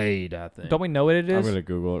 Like Blade, I think. Don't we know what it I'm is? going to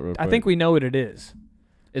Google it real quick. I think we know what it is.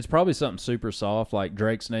 It's probably something super soft. Like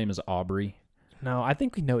Drake's name is Aubrey. No, I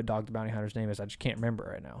think we know what Dog the Bounty Hunter's name is. I just can't remember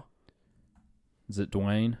it right now. Is it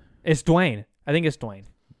Dwayne? It's Dwayne. I think it's Dwayne.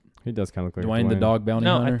 He does kind of look like Dwayne the dog bounty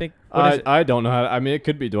No, hunter? I think. What is it? I don't know how. I mean, it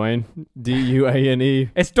could be Dwayne.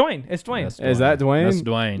 D-U-A-N-E. It's Dwayne. It's Dwayne. That's Is that Dwayne? That's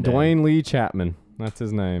Dwayne. Dave. Dwayne Lee Chapman. That's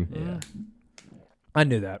his name. Yeah. I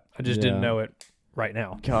knew that. I just didn't Yeah. know it right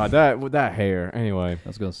now. God, that hair. Anyway. I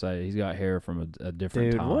was gonna say he's got hair from a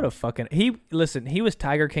different Dude, time. what a fucking he was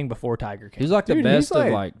Tiger King before Tiger King. He's like the Dude, best he's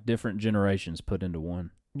of like- different generations put into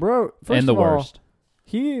one, Bro, first and the of all, worst.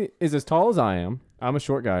 he is as tall as I am. I'm a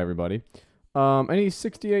short guy, everybody. And he's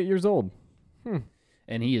 68 years old.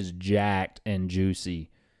 And he is jacked and juicy.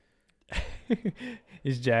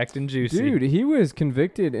 He's jacked and juicy. Dude, he was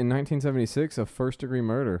convicted in 1976 of first-degree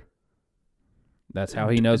murder. That's how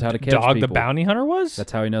he knows how to catch Dog people. the Bounty Hunter was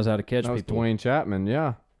That's how he knows how to catch That was people. Dwayne Chapman,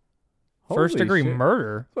 yeah. first Holy degree shit.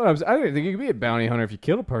 murder. That's what I didn't think you could be a bounty hunter if you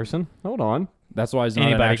killed a person. Hold on. That's why he's not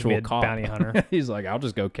Anybody an can actual be a cop. bounty hunter. He's like, I'll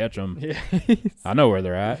just go catch them. Yeah, I know where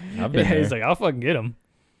they're at. I've been there. he's like, I'll fucking get him.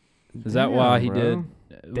 Is that why he Bro. did?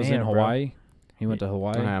 Was Damn, in bro. Hawaii? He went to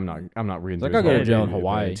Hawaii. I'm not reading. It's like through I go to his jail in whole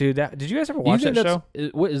Hawaii. video, Dude, did you guys ever Do you watch think that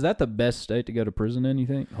that's- show? Is that the best state to go to prison in? You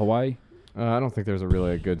think Hawaii? buddy. I don't think there's a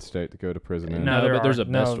good state to go to prison in. No, but there's a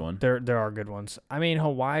no, best one. There are good ones. I mean,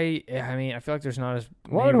 Hawaii. I mean, I feel like there's not as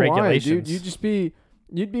Why many would Hawaii, regulations.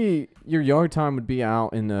 dude? Your yard time would be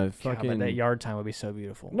out in the God, fucking. but that yard time would be so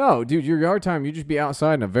beautiful. No, dude, your yard time, you'd just be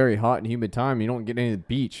outside in a very hot and humid time. You don't get any of the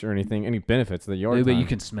beach or anything, any benefits of the yard Dude, time. but you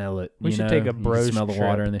can smell it. We you should know? take a You can bros smell the trip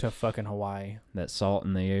water and to fucking Hawaii. that salt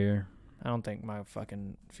in the air. I don't think my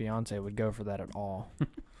fucking fiance would go for that at all.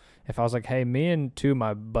 If I was like, hey, me and two of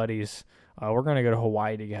my buddies, we're going to go to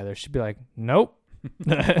Hawaii together, she'd be like, nope.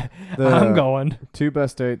 I'm going. Two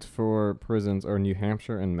best states for prisons are New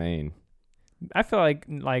Hampshire and Maine. I feel like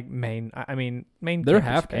Maine. I mean, Maine. They're can't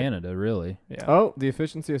be half scared. Canada, really. Yeah. Oh, the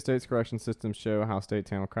efficiency of states' correction systems show how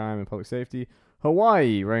states handle crime and public safety.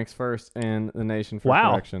 Hawaii ranks first in the nation for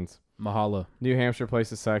Wow. corrections. Mahalo. New Hampshire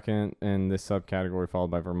places second in this subcategory,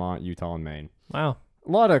 followed by Vermont, Utah, and Maine. Wow.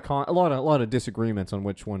 A lot of disagreements on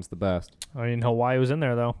which one's the best. I mean, Hawaii was in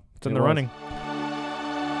there though. It's in It the was. running.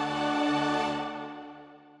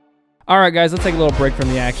 All right, guys, let's take a little break from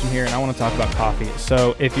the action here, and I want to talk about coffee.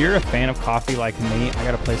 So if you're a fan of coffee like me, I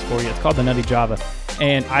got a place for you. It's called the Nutty Java,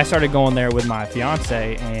 and I started going there with my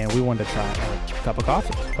fiance, and we wanted to try a cup of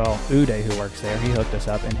coffee. Well, Uday, who works there, he hooked us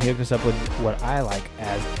up, and he hooked us up with what I like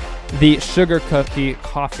as the Sugar Cookie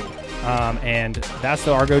Coffee. And that's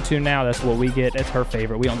our go-to now. That's what we get. It's her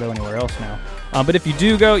favorite. We don't go anywhere else now. But if you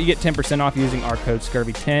do go, you get 10% off using our code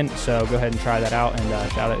SCURVY10. So go ahead and try that out, and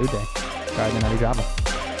shout out Uday. Try the Nutty Java.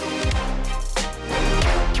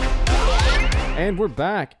 And we're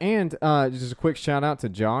back. And just a quick shout out to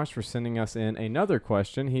Josh for sending us in another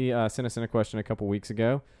question. He sent us in a question a couple weeks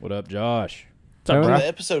ago. What up, Josh? What's up, Tony? bro? On the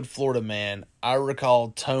episode Florida Man, I recall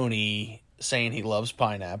Tony saying he loves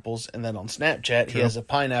pineapples, and then on Snapchat he has a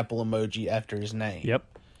pineapple emoji after his name. Yep.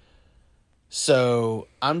 So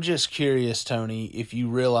I'm just curious, Tony, if you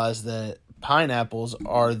realize that pineapples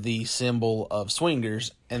are the symbol of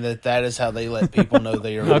swingers, and that is how they let people know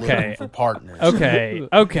they are Okay. looking for partners. Okay.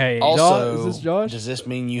 Also, Is this Josh? does this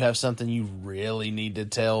mean you have something you really need to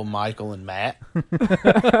tell Michael and Matt?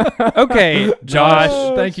 Okay,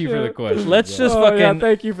 Josh. Thank you for the question. Let's just Oh, yeah, fucking.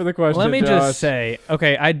 thank you for the question. Let me Josh. just say,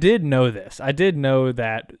 okay, I did know this. I did know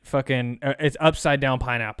that fucking it's upside down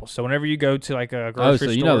pineapple. So whenever you go to like a grocery Oh, store,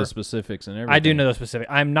 so you know the specifics and everything. I do know the specific.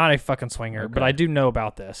 I'm not a fucking swinger, but Okay. I do know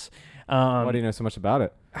about this. Why do you know so much about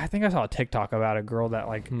it? I think I saw a TikTok about a girl that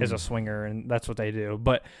like is a swinger, and that's what they do.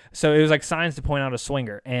 But so it was like signs to point out a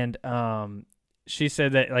swinger, and she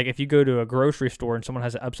said that like if you go to a grocery store and someone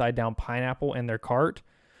has an upside down pineapple in their cart,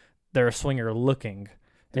 they're a swinger looking.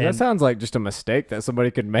 Dude, that And- sounds like just a mistake that somebody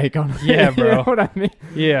could make on. Yeah, You bro. know what I mean?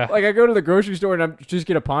 yeah. Like I go to the grocery store and I just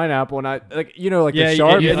get a pineapple and I like the Yeah,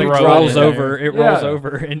 sharp it and you rolls drop it. over. It Yeah. rolls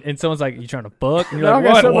over, and someone's like, "You trying to book?" And you're No, like,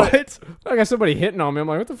 I got "What? somebody- What?" I got somebody hitting on me. I'm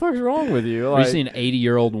like, what the fuck's wrong with you? Have Like, you seen an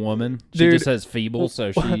 80-year-old woman? She Dude. just has feeble,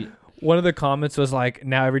 so she One of the comments was like,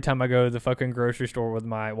 now every time I go to the fucking grocery store with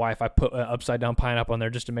my wife, I put an upside down pineapple in there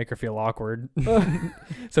just to make her feel awkward.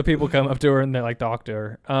 So people come up to her and they like talk to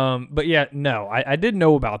her. But yeah, no, I did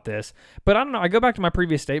know about this, but I don't know. I go back to my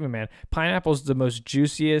previous statement, man. Pineapple's the most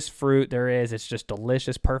juiciest fruit there is. It's just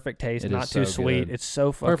delicious, perfect taste, It not is too so sweet. good. It's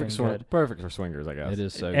so fucking good. Perfect for swingers, I guess. It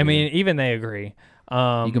is so. I mean, even they agree.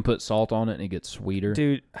 you can put salt on it and it gets sweeter.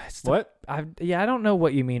 Dude, What? I don't know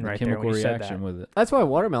what you mean The right there chemical when you said reaction that. with it. That's why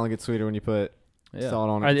watermelon gets sweeter when you put Yeah, salt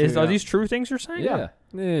on Are, it. are these true things you're saying? yeah.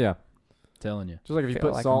 Yeah. Telling you. Just like if you Feel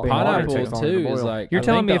put like salt I'm in being water, it Pineapple takes longer to too boil. is like. You're I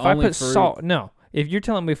telling think me the if I only put fruit- salt, no. If you're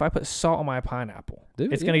telling me if I put salt on my pineapple,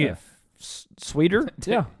 Dude, it's gonna yeah. get sweeter.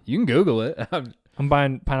 Yeah. You can Google it. I'm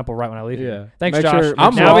buying pineapple right when I leave Yeah. here. Thanks, Make Josh. sure-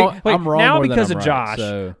 I'm now wrong. wait, I'm wrong now more than because I'm of right, Josh,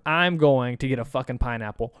 so- I'm going to get a fucking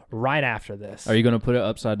pineapple right after this. Are you going to put it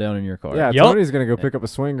upside down in your car? Yeah, Yup. Tony's gonna go pick up a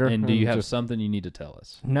swinger. And do you have just, something you need to tell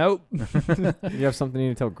us? Nope. you have something you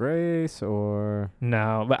need to tell Grace or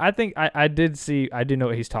No, but I think I did see. I do know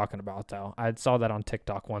what he's talking about though. I saw that on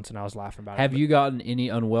TikTok once and I was laughing about it. Have but you gotten any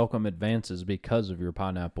unwelcome advances because of your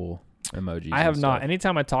pineapple emojis? I have and not. stuff?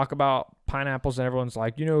 Anytime I talk about pineapples and everyone's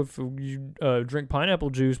like, if you drink pineapple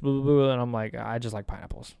juice, blah, blah, blah, and I'm like, I just like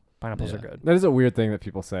pineapples. Pineapples Yeah. are good. that is a weird thing that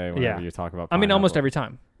people say whenever Yeah. you talk about. I mean, almost pineapple. every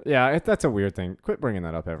time. Yeah, that's a weird thing. Quit bringing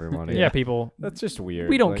that up, everyone. Yeah, people. That's just weird.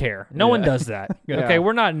 We don't Like, care. No one yeah. does that. Yeah. Okay,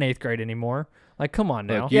 we're not in 8th grade anymore. Like, come on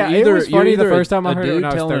now. Look, Yeah, you're it was funny the you're first time I a heard it dude when I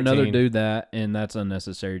was telling another 13. dude that, and that's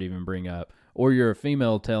unnecessary to even bring up. Or you're a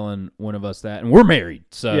female telling one of us that, and we're married.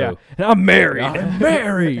 So Yeah, and I'm married. I'm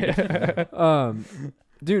married.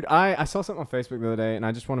 Dude, I saw something on Facebook the other day, and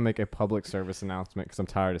I just want to make a public service announcement because I'm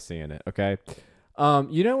tired of seeing it. Okay,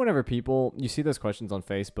 whenever you see those questions on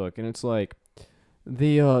Facebook, and it's like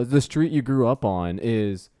the street you grew up on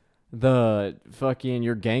is the fucking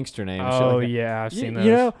your gangster name. and shit Oh like that. yeah, I've seen those.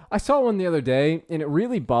 You know, I saw one the other day, and it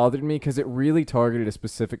really bothered me because it really targeted a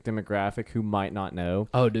specific demographic who might not know.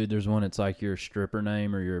 Oh, dude, there's one. It's like your stripper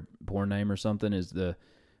name or your porn name or something is the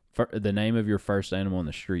name of your first animal in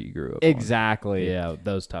the street you grew up Exactly. on. Yeah,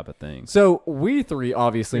 those type of things. So we three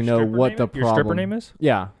obviously Your know stripper what name the is? problem. Your stripper name is?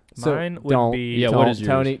 Yeah. So Mine would don't, be. Yeah, don't, what is yours?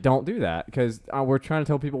 Tony? Don't do that because we're trying to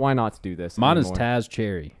tell people why not to do this. Mine is anymore. Taz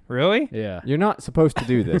Cherry. Really? Yeah. You're not supposed to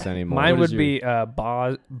do this anymore. Mine What is would be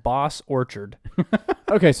Boss Orchard.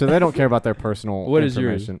 Okay, so they don't care about their personal What is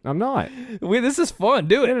yours? information. I'm not. Wait, this is fun.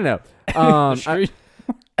 Do it. No.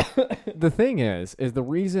 The thing is the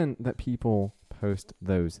reason that people post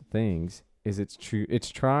those things is it's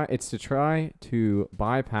to try to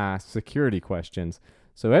bypass security questions.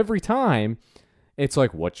 So every time it's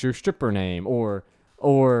like, what's your stripper name or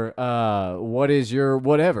what is your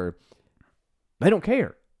whatever? They don't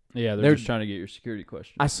care. Yeah, They're- they're just trying to get your security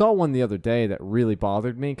question. I saw one the other day that really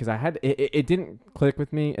bothered me because it didn't click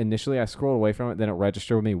with me initially. I scrolled away from it, then it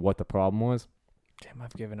registered with me what the problem was. Damn,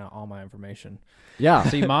 I've given out all my information. Yeah.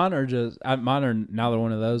 See, mine are neither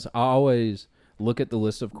one of those. I always look at the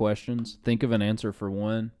list of questions, think of an answer for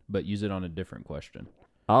one, but use it on a different question.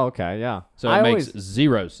 Oh, okay, yeah. So it makes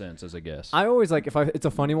zero sense as a guess. I always like if it's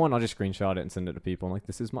a funny one, I'll just screenshot it and send it to people. I'm like,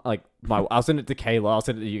 this is my I'll send it to Kayla, I'll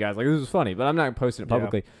send it to you guys. Like, this is funny, but I'm not posting it Yeah.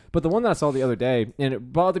 publicly. But the one that I saw the other day, and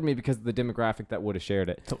it bothered me because of the demographic that would have shared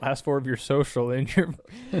it. The last four of your social and your.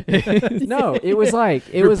 No, it was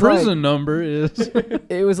like your prison number is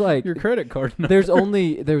it was like your credit card number. there's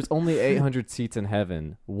only 800 seats in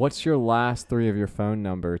heaven. What's your last three of your phone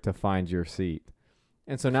number to find your seat?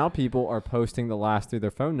 And so now people are posting the last three of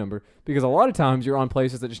their phone number because a lot of times you're on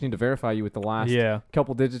places that just need to verify you with the last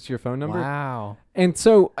couple digits of your phone number. Wow. And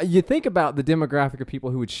so you think about the demographic of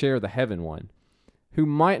people who would share the heaven one, who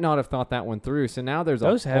might not have thought that one through. So now there's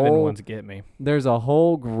Those heaven ones get me. There's a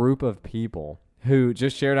whole group of people who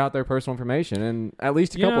just shared out their personal information, and at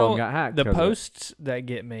least a couple of them got hacked. The because of it. posts that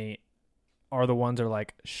get me are the ones that are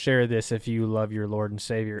like, share this if you love your Lord and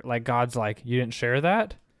Savior. Like, God's like, you didn't share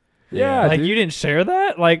that? Yeah, like dude. you didn't share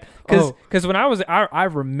that, like, because Oh. when I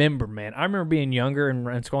remember, man, I remember being younger and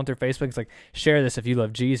scrolling through Facebook. It's like, share this if you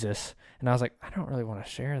love Jesus, and I was like, I don't really want to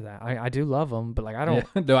share that. I do love him, but like I don't.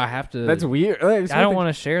 Yeah. Do I have to? That's weird. Like, I don't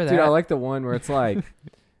want to share that. Dude, I like the one where it's like,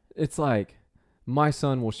 it's like, my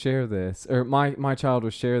son will share this, or my child will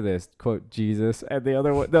share this, quote, Jesus. And the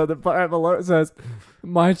other one, no, the part below it says,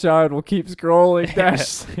 my child will keep scrolling, dash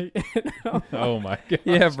Satan. Oh my god.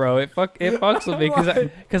 Yeah, bro, it fucks with me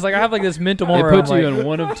because like I have like this mental moment. It where puts I'm you like, in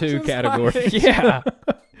one of two just categories. like- yeah,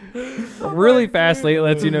 really fastly it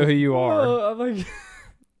lets you know who you are. Oh, I'm like,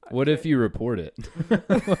 What if you report it?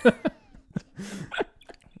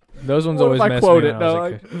 Those ones what always if I mess quote me it? when I was No, a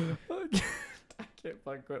like, kid. I can't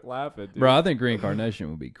fucking quit laughing, dude. Bro, I think reincarnation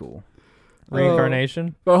would be cool.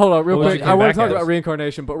 Reincarnation. But hold on, real What was quick. it I want back to talk as? about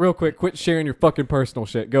reincarnation, but real quick, quit sharing your fucking personal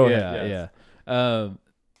shit. Go ahead. Yeah.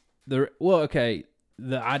 Okay.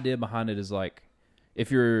 The idea behind it is like,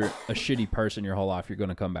 if you're a shitty person your whole life, you're going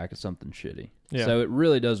to come back as something shitty. Yeah. So it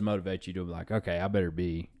really does motivate you to be like, okay, I better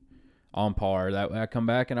be on par. That way I come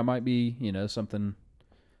back and I might be, something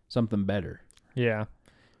better. Yeah.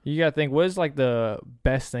 You got to think, what is like the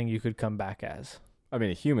best thing you could come back as? I mean,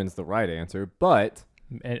 a human's the right answer, but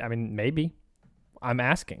I mean, maybe. I'm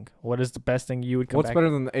asking, what is the best thing you would come what's back better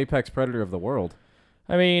than the apex predator of the world?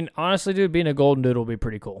 I mean, honestly, dude, being a golden doodle would be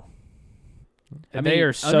pretty cool. They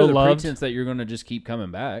are so under the loved. pretense that you're going to just keep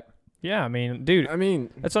coming back. Yeah, I mean, dude, I mean,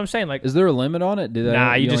 that's what I'm saying. Like, Is there a limit on it?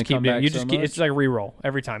 nah, you just only keep come doing. back You so just keep. much? It's like re-roll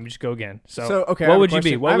every time. You just go again. So, okay. what I have a would you be?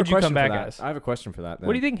 question- I What have a would you question come for back that. as? I have a question for that. Then.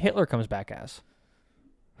 What do you think Hitler comes back as?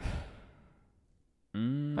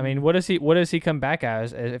 Mm. I mean, what does he come back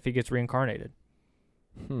as if he gets reincarnated?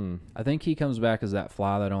 I think he comes back as that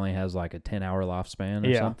fly that only has like a 10-hour lifespan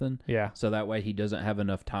or something. Yeah. So that way he doesn't have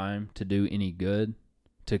enough time to do any good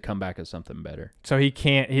to come back as something better. So he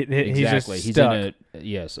can't. Exactly. He's He's just stuck.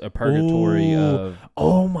 in a purgatory of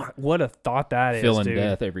Oh my! What a thought that is, feeling dude.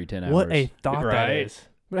 death every 10 hours. What a thought that Right? is.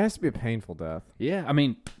 But it has to be a painful death. Yeah, I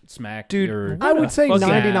mean, smack, Dude, or what I would say fucking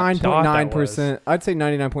 99.9%. I'd say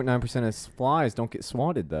 99.9% of flies don't get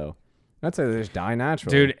swatted though. I'd say they just die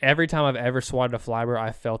naturally. Dude, every time I've ever swatted a fly, bro,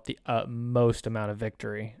 I felt the utmost amount of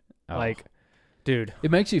victory. Oh. Like, dude,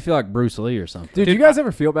 it makes you feel like Bruce Lee or something. Dude, you guys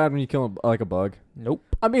ever feel bad when you kill a bug? nope.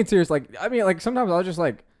 I mean, serious. Like sometimes I'll just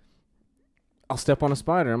I'll step on a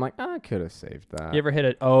spider. I'm like, I could have saved that. You ever hit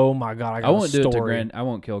it? Oh my god! I got I won't a do it to story. I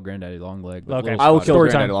won't kill Granddaddy Longleg. But Okay. little I will spiders. kill Story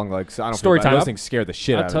Granddaddy time. Longlegs. So I don't Story feel bad. time. Those things scare the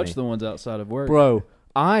shit I out of me. touched the ones outside of work. Bro, did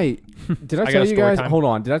I I tell got a you story guys? time. Hold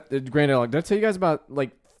on. Did I tell you guys about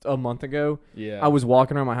like a month ago? Yeah, I was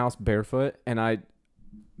walking around my house barefoot and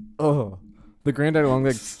the Granddaddy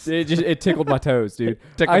Longleg, it tickled my toes, dude.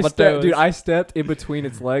 Tickled my toes. Dude, I stepped in between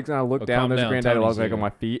its legs and I looked Oh, down. calm There's a down, Granddaddy Tony's Longleg here. on my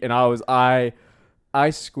feet, and I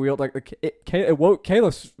squealed like it woke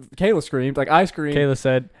Kayla screamed like I screamed. Kayla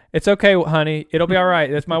said, "It's okay, honey. It'll be all right.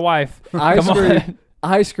 That's my wife." I Come screamed. on.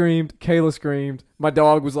 I screamed. Kayla screamed. My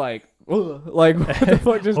dog was like, "Ugh." Like what the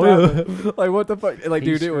fuck just happened? Like what the fuck? Like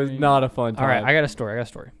He dude, it was screamed. not a fun time. All right, I got a story.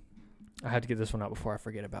 I have to get this one out before I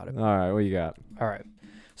forget about it. All right, what you got? All right.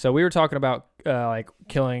 So we were talking about like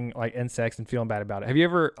killing like insects and feeling bad about it. Have you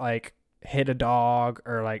ever like hit a dog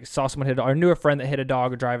or like saw someone hit a dog or knew a friend that hit a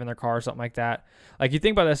dog or driving their car or something like that? Like you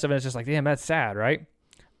think about that stuff and it's just like, damn, that's sad, right?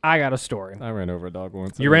 I got a story. I ran over a dog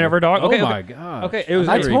once. You ran over a dog? Oh Okay, my okay. god. Okay, it was-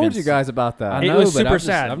 I I've never told even you guys about that. I It know, was but super I've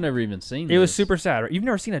sad. I've never even seen. It was this. super sad. You've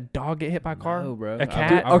never seen a dog get hit by a car? No, bro. A I've-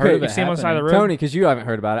 cat? I've Okay, heard of you've it seen one on the side of the happening. road? Tony, because you haven't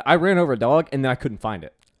heard about it. I ran over a dog and then I couldn't find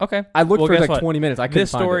it. Okay. I looked Well, for it guess like what? 20 minutes. I couldn't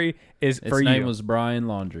This find story is Its for name you. was Brian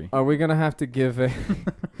Laundry. Are we gonna have to give we're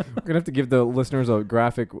gonna have to give the listeners a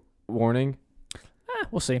graphic warning?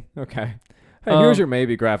 We'll see. Okay. Hey, here's Um, your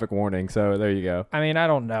maybe graphic warning. So there you go. I mean, I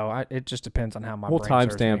don't know. It just depends on how my We'll brain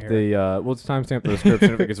serves me timestamp here. we'll timestamp the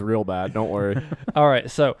description if it gets real bad. Don't worry. All right,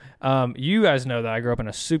 so you guys know that I grew up in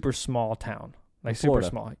a super small town, like super Florida.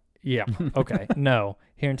 small. Yeah. Okay. No,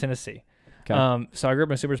 here in Tennessee. Okay. So I grew up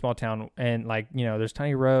in a super small town, and like there's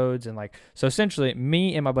tiny roads, and like so essentially,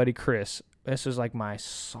 me and my buddy Chris. This was like my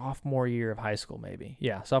sophomore year of high school, maybe.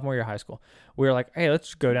 Yeah, sophomore year of high school. We were like, hey,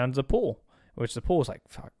 let's go down to the pool, which the pool was like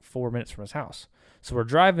 4 minutes from his house. So we're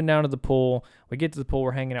driving down to the pool. We get to the pool.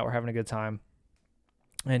 We're hanging out. We're having a good time.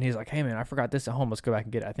 And he's like, hey, man, I forgot this at home. Let's go back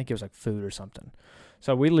and get it. I think it was like food or something.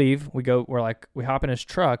 So we leave. We hop in his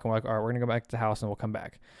truck, and we're like, all right, we're going to go back to the house, and we'll come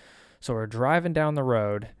back. So we're driving down the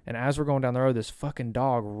road, and as we're going down the road, this fucking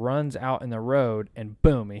dog runs out in the road, and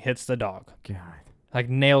boom, he hits the dog. God. Like,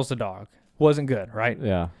 nails the dog. Wasn't good, right?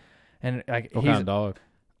 Yeah. And like What he's kind of dog?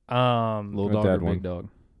 Little Little a dog or dead one. big dog?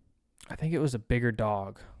 I think it was a bigger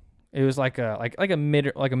dog. It was like a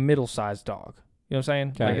middle-sized dog. You know what I'm saying?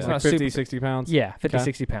 Okay. Like, it's Like not 50, super, 60 pounds. yeah, 50, Okay.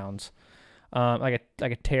 60 pounds. Like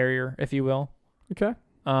a terrier, if you will. Okay.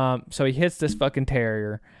 So he hits this fucking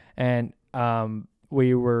terrier, and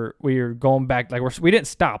we were going back, like we didn't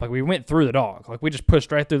stop, like we went through the dog, like we just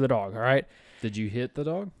pushed right through the dog. All right. Did you hit the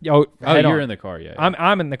dog? Oh, Oh, head you're on. in the car, yeah.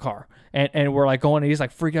 I'm in the car, and we're like going, and he's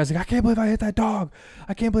like freaking out. He's like, I can't believe I hit that dog.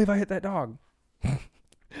 I can't believe I hit that dog.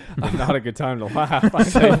 Not a good time to laugh. I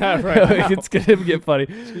say that right now. It's gonna get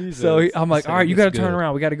funny. So I'm like, all right, you got to It's turn good.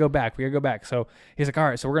 around. We got to go back. We got to go back. So he's like, all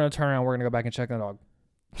right, so we're gonna turn around. We're gonna go back and check on the dog.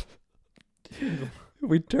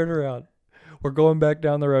 We turn around. We're going back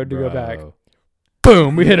down the road to go back. Bro.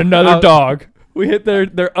 Boom! We hit another dog. We hit their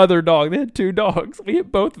other dog. They had two dogs. We hit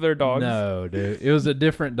both of their dogs. No, dude. It was a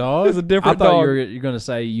different dog? It was a different I thought dog. you were going to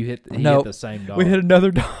say he hit No, the same dog. We hit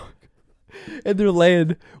another dog. and they're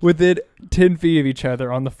laying within 10 feet of each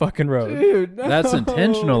other on the fucking road. Dude, no. That's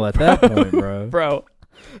intentional at that point, bro. Bro,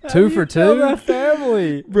 Two for two? That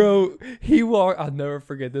family. bro, he walked. I'll never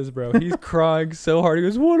forget this, bro. He's crying so hard. He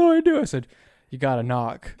goes, "What do I do?" I said, "You gotta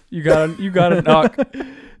knock. You gotta knock."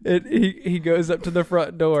 And he goes up to the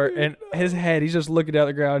front door, and his head, he's just looking down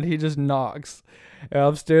the ground. He just knocks, and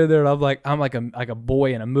I'm staring there, and I'm like a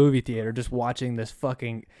boy in a movie theater, just watching this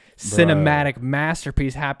fucking cinematic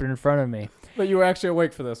masterpiece happen in front of me. But you were actually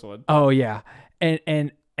awake for this one. Oh yeah,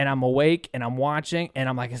 and I'm awake and I'm watching and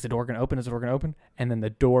I'm like, is the door gonna open? Is the door gonna open? And then the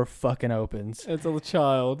door fucking opens. It's a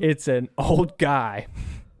child. It's an old guy.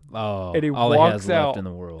 Oh, And he all he walks has out. left in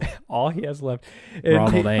the world. All he has left. And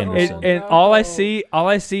Ronald he- Anderson. And all I see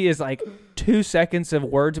is like 2 seconds of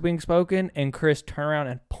words being spoken, and Chris turn around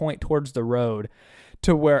and point towards the road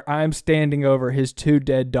to where I'm standing over his 2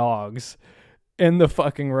 dead dogs in the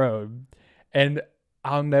fucking road. And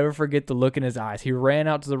I'll never forget the look in his eyes. He ran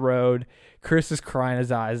out to the road. Chris is crying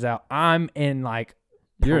his eyes out. I'm in like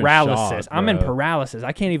You're in paralysis. shock, I'm in bro. paralysis.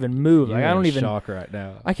 I can't even move. You're Like I don't in even. shock right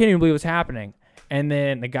now. I can't even believe what's happening. And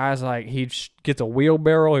then the guy's like, gets a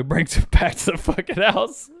wheelbarrow. He brings it back to the fucking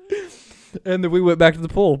house. And then we went back to the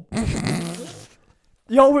pool.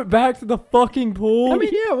 Y'all went back to the fucking pool. I mean,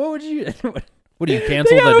 yeah. What would you? What do you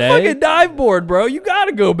cancel They got the a day? fucking dive board, bro. You got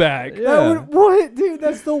to go back. What, dude?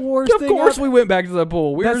 That's the worst Of thing. course we went back to the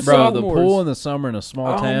pool. We were That's- Bro, the sophomores. pool in the summer in a small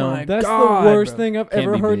Oh town. my That's God, the worst bro. thing I've Can't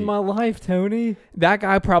ever be heard beat. in my life, Tony. That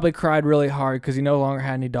guy probably cried really hard because he no longer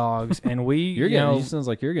had any dogs. And we, You're you getting. know, It sounds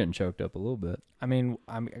like you're getting choked up a little bit. I mean,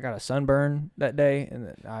 I got a sunburn that day,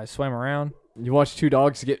 and I swam around. You watched 2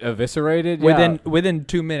 dogs get eviscerated. Yeah. Within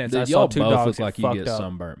 2 minutes, I Dude, saw y'all 2 both dogs look get like you fucked get up.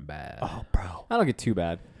 sunburnt bad. Oh, bro. I don't get too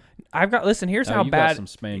bad. Listen, here's Oh, how you bad. got some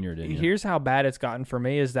Spaniard in you. Here's how bad it's gotten for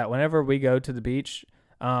me is that whenever we go to the beach,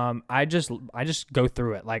 I just go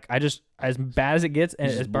through it. Like I just, as bad as it gets and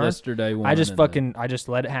Just it's burnt, blister day one. I just and fucking I just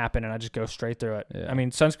let it happen and I just go straight through it. Yeah. I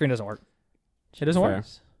mean, sunscreen doesn't work. It doesn't Fair. work.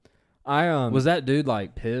 I Was that dude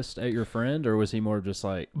like pissed at your friend, or was he more just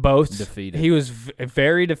like Both. defeated? He was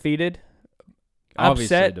very defeated.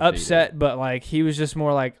 Obviously defeated. Upset, but like he was just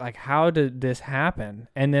more like how did this happen?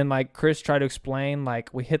 And then like Chris tried to explain, like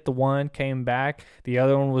we hit the one, came back, the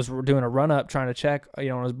other one was doing a run up trying to check,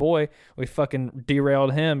 on his boy. We fucking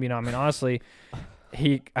derailed him. I mean, honestly,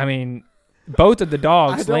 both of the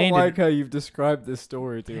dogs I don't landed. like how you've described this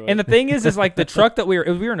story to us. And the thing is like the truck that we were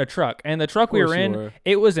in a truck, and the truck we course were you in, were.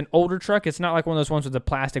 it was an older truck. It's not like one of those ones with the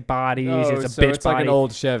plastic bodies. It's a so bitch it's body. like an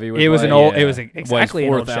old Chevy. With It was like, an old. Yeah. It was exactly weighs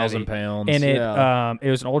an old 4,000 Chevy. pounds. And it Yeah. it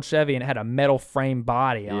was an old Chevy and it had a metal frame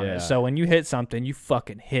body on Yeah. it. So when you hit something, you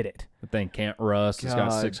fucking hit it. The thing can't rust. It's got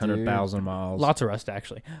God, 600,000 miles. Lots of rust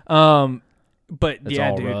actually. But It's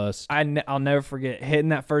yeah, all dude, rust. I'll never forget hitting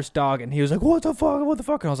that first dog, and he was like, "What the fuck? What the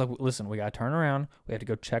fuck?" And I was like, "Listen, we gotta turn around. We have to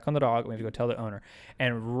go check on the dog. We have to go tell the owner."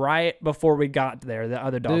 And right before we got there, the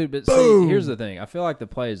other dog, Dude, but boom! see, here's the thing. I feel like the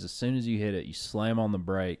play is as soon as you hit it, you slam on the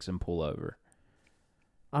brakes and pull over.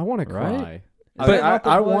 I want to Right? cry. Is But that not the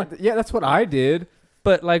I play? want. Yeah, that's what I did.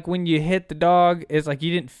 But like when you hit the dog, it's like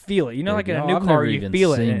you didn't feel it. Like in a new I've car, never you even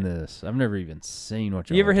feel seen it. this. I've never even seen what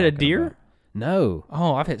You y'all ever are hit a talking deer? about. No.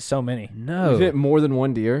 Oh, I've hit so many. No. You've hit more than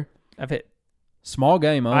one deer. I've hit Small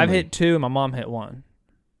game only. I've hit 2. My mom hit 1.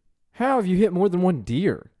 How have you hit more than one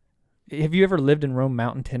deer? Have you ever lived in Rome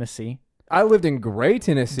Mountain, Tennessee? I lived in Gray,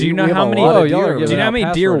 Tennessee. Do you know We have how a many? lot of Oh, y'all are deer giving Do you know around. how many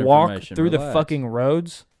password deer walk information. through the Relax. fucking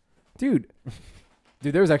roads? Dude,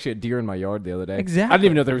 there was actually a deer in my yard the other day. Exactly. I didn't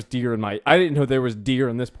even know there was deer in my. I didn't know there was deer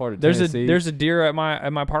in this part of Tennessee. There's a deer at my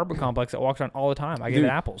apartment complex that walks around all the time. I give it Dude.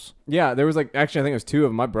 apples. Yeah, there was actually I think it was 2 of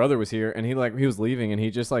them. My brother was here and he was leaving and he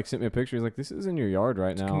just sent me a picture. He's like, "This is in your yard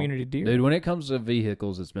right now." Community deer. Dude, when it comes to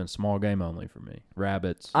vehicles, it's been small game only for me.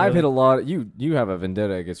 Rabbits. I've hit a lot. You have a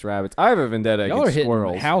vendetta against rabbits. I have a vendetta Y'all are against hitting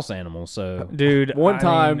squirrels. house animals, so Dude, One I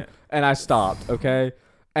time mean, and I stopped. Okay.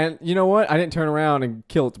 And you know what? I didn't turn around and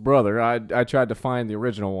kill its brother. I tried to find the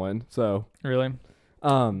original one. So, really,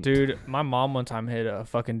 dude, dude, my mom one time hit a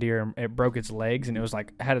fucking deer and it broke its legs and it was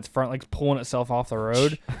like had its front legs pulling itself off the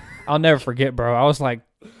road. I'll never forget, bro. I was like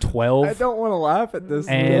 12. I don't want to laugh at this.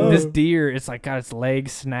 And no. this deer, it's like got its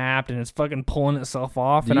legs snapped and it's fucking pulling itself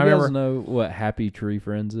off. do And you I guys remember, know what Happy Tree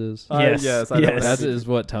Friends is? Yes, I know yes. what That that is. is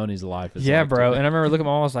what Tony's life is yeah, like bro. today. And I remember looking at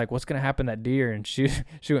my mom, I was like, "What's gonna happen to that deer?" And she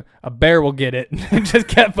went, "A bear will get it." And just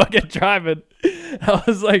kept fucking driving. I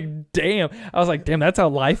was like, "Damn!" That's how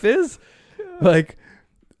life is. Like,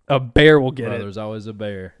 a bear will get Bro, it. there's always a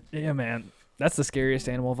bear. Yeah, man. That's the scariest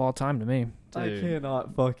animal of all time to me. I Dude.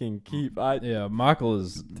 cannot fucking keep. Yeah, Michael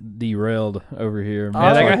is derailed over here. Yeah,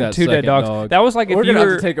 Much that like guy that two dead second dogs. dog. That was like if We're you gonna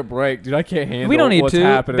were. have to take a break, dude. I can't handle. We don't need what's to.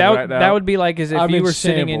 happening That right now. that would be like as if I'm you in were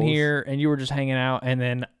sitting in shambles. here and you were just hanging out, and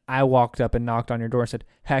then I walked up and knocked on your door and said,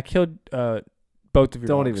 "Hey, I killed both of your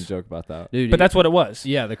Don't dogs." even joke about that. Dude, But that's what it was.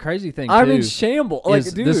 yeah. The crazy thing I'm too in shambles. Like,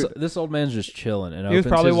 is dude, this old man's just chilling and He was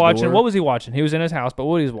opens probably his watching. door. What was he watching? He was in his house, but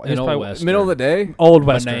what he was watching? An old Western. middle of the day. Old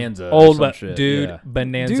Western. Bonanza or Old some Western. shit, Dude, yeah.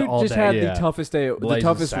 Bonanza Dude all just day. had Yeah. the toughest day, the Blazing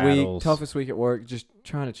toughest saddles. toughest week at work. Just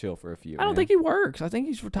trying to chill for a few. I don't man. think he works. I think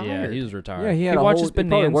he's retired. Yeah, he was retired. Yeah, he had He a watches whole. He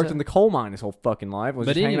probably worked Bonanza. in the coal mine his whole fucking life. Was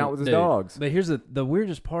just hanging out with his dude, dogs. But here's the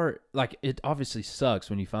weirdest part. Like, it obviously sucks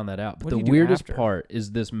when you find that out. But What the do you do weirdest after? part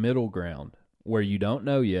is this middle ground where you don't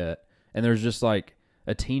know yet, and there's just like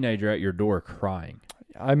a teenager at your door crying.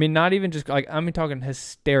 I mean, not even just like I'm talking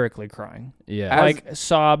hysterically crying, Yeah, like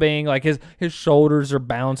sobbing, like his shoulders are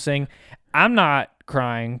bouncing. I'm not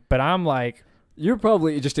crying, but I'm like, You're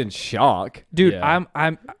probably just in shock. dude, Yeah.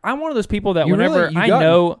 I'm one of those people that You whenever really- you I got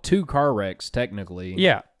know, 2 car wrecks technically.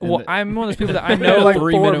 yeah, And well, the- I'm one of those people that I They're know like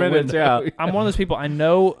 3 4 minute minutes. window. Yeah. I'm one of those people I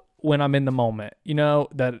know when I'm in the moment, you know,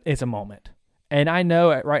 that it's a moment. And I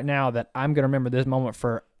know right now that I'm going to remember this moment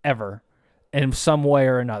forever in some way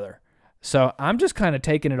or another. So I'm just kind of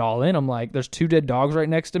taking it all in. I'm like, there's 2 dead dogs right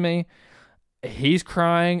next to me. He's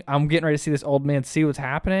crying. I'm getting ready to see this old man see what's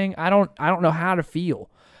happening. I don't know how to feel.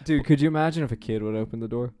 Dude, could you imagine if a kid would open the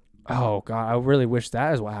door? Oh God, I really wish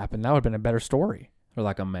that is what happened. That would have been a better story. Or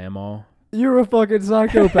like a mammal. You're a fucking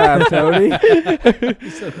psychopath, Tony.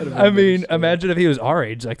 I mean, imagine if he was our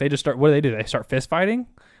age. Like they just start, what do? They start fist fighting?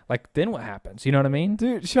 Like then what happens? You know what I mean?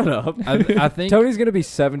 Dude, shut up. I think Tony's gonna be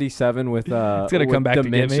 77 with It's gonna come back to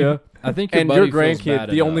get me. dementia. I think your And your buddy feels grandkid, bad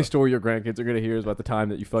the only enough. story your grandkids are gonna hear is about the time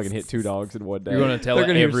that you fucking hit 2 dogs in one day. You're gonna tell They're it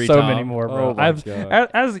gonna hear every so time. many more, bro. Oh my God.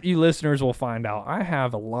 As you listeners will find out, I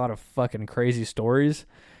have a lot of fucking crazy stories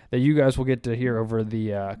that you guys will get to hear over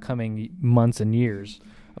the coming months and years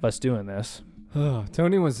of us doing this.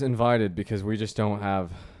 Tony was invited because we just don't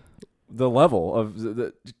have the level of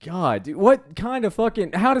the God, dude. What kind of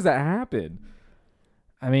fucking? How does that happen?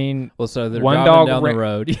 I mean, Well, so they're One driving dog down ran- the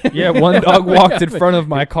road. yeah, one dog walked in front of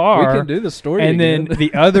my car. We can do the story And again. then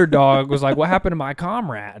the other dog was like, "What happened to my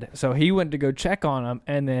comrade?" So he went to go check on him,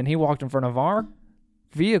 and then he walked in front of our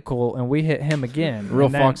vehicle, and we hit him again. Real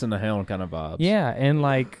And that- Fox and the Hound kind of vibes. Yeah, and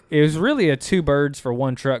like it was really a 2 birds for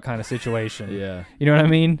 1 truck kind of situation. Yeah. You know what I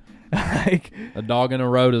mean? Like, A dog in a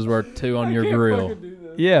road is worth 2 on your grill.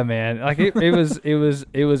 yeah, man. Like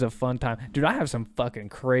it was a fun time, dude. I have some fucking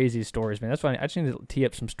crazy stories, man. That's why I just need to tee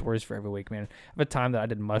up some stories for every week, man. I have a time that I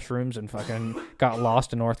did mushrooms and fucking got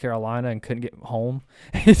lost in North Carolina and couldn't get home.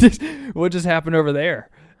 What just happened over there?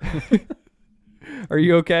 Are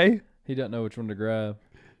you okay? He doesn't know which one to grab.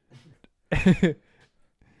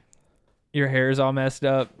 Your hair is all messed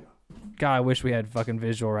up. God, I wish we had fucking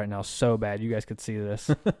visual right now so bad. You guys could see this.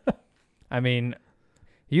 I mean,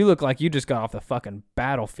 you look like you just got off the fucking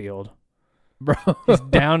battlefield. Bro. He's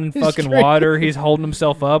down in He's fucking straight- water. He's holding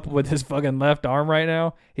himself up with his fucking left arm right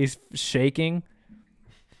now. He's shaking.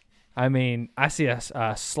 I mean, I see a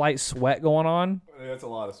slight sweat going on. That's a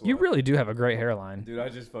lot of sweat. You really do have a hairhairline. Dude, I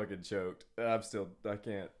just fucking choked. I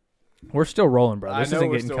can't. We're still rolling, bro. This I know isn't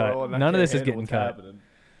we're getting still cut. rolling. I None of can't this is handle getting what's cut. happening.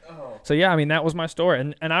 Oh. So yeah, I mean that was my story,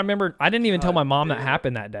 and I remember I didn't even tell my mom that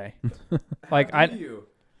happened that day. Like I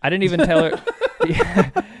didn't even tell her. Yeah,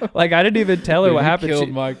 like I didn't even tell her Dude, what you happened. Killed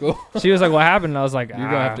Michael. She was like, "What happened?" And I was like, You're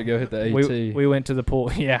gonna have to go hit the AT. We went to the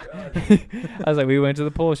pool. Yeah, I was like, we went to the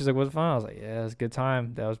pool. She's like, "Was it fun?" I was like, "Yeah, it was a good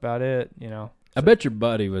time. That was about it." You know. I bet your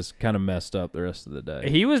buddy was kind of messed up the rest of the day.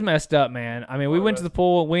 He was messed up, man. I mean, we went to the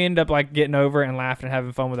pool. We ended up like getting over it and laughing and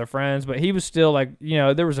having fun with our friends. But he was still like, you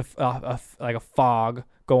know, there was a fog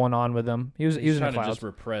going on with him. He was in the trying to clouds. just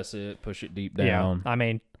repress it, push it deep Yeah, down. I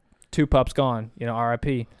mean, 2 pups gone. You know,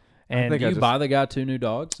 R.I.P. And Did you buy the guy 2 new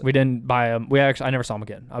dogs? we didn't buy him. I never saw him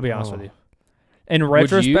again. I'll be honest Oh. with you. In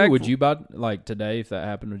retrospect, would you buy, like today, if that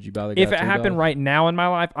happened, would you buy the guy if it 2 happened dogs? right now in my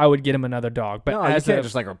life, I would get him another dog. But No, you as can't of,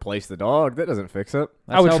 just like replace the dog. That doesn't fix it.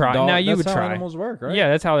 I would how try. No, you that's would how try. animals work, right? yeah,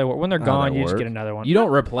 that's how they work. When they're How gone, they you just work. get another one. You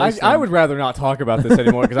don't replace them. I would rather not talk about this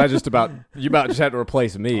anymore because you about just had to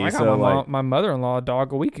replace me. I got So like, my mother-in-law a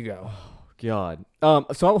dog a week ago. God.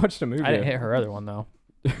 So I watched a movie. I didn't hit her other one though.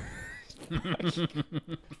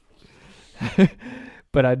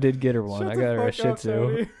 But I did get her one. I got her a Shih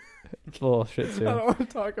Tzu. It's a little Shih I Tzu. don't want to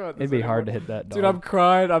talk about this. It'd be hard to anymore. hit that dog. Dude, I'm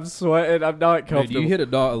crying. I'm sweating. I'm not Dude, comfortable. you hit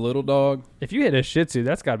a little dog. If you hit a Shih Tzu,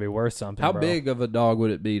 that's got to be worth something. How bro. big of a dog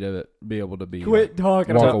would it be to be able to be Quit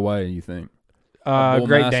talking walk about. away? You think? A bull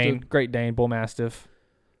Great mastiff? Dane, Great Dane, Bull Mastiff.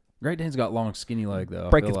 Great Dane's got long, skinny leg though. I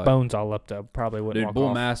Break feel its like. bones all up though. Probably wouldn't Dude, walk Bull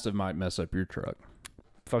off. Mastiff might mess up your truck.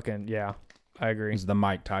 Fucking yeah, I agree. He's the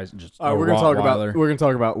Mike Tyson. Just All right, a we're Rottweiler. gonna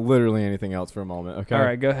talk about literally anything else for a moment. Okay. All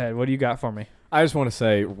right, go ahead. What do you got for me? I just want to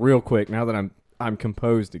say real quick, now that I'm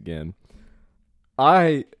composed again,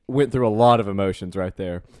 I went through a lot of emotions right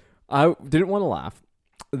there. I didn't want to laugh.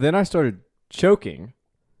 Then I started choking.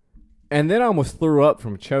 And then I almost threw up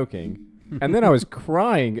from choking. And then I was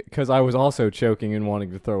crying because I was also choking and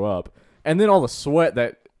wanting to throw up. And then all the sweat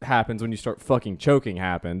that happens when you start fucking choking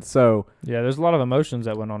happened. So Yeah, there's a lot of emotions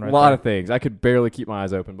that went on right a lot there. of things. I could barely keep my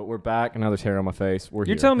eyes open, but we're back. Another tear on my face. We're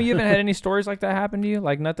You're here. telling me you haven't had any stories like that happen to you?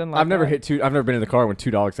 Like nothing like I've never that? I've never been in the car when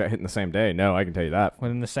two dogs got hit in the same day. No, I can tell you that.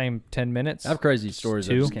 Within the same 10 minutes? I have crazy stories.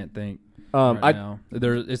 I Two? just can't think right now.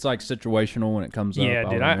 It's like situational when it comes up. Yeah, I'll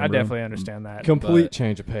dude, I remember 'em. definitely understand that. Complete But-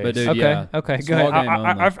 change of pace. but dude, Okay, yeah. okay, go Small ahead. game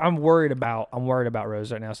only. I'm worried about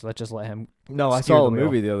Rose right now, so let's just let him. No, I steer saw the a wheel.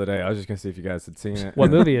 movie the other day. I was just gonna see if you guys had seen it. What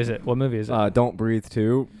movie is it? What movie is it? Don't Breathe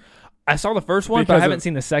 2. I saw the first one, but I because haven't of-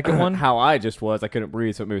 seen the second one. How I just was, I couldn't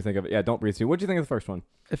breathe, so it made me think of it. Yeah, Don't Breathe 2. What do you think of the first one?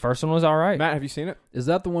 The first one was all right. Matt, have you seen it? Is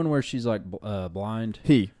that the one where she's like blind?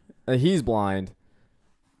 He's blind.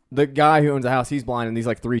 The guy who owns the house, he's blind, and these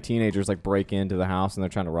like three teenagers like break into the house and they're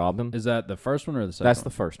trying to rob them. Is that the first one or the second? That's one? the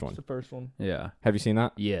first one. the first one. Yeah. Have you seen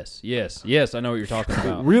that? Yes. I know what you're talking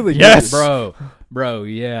about. Really? Yes! good. bro.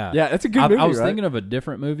 Yeah. Yeah, that's a good I, movie. I was right? thinking of a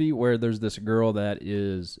different movie where there's this girl that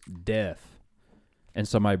is deaf, and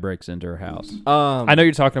somebody breaks into her house. I know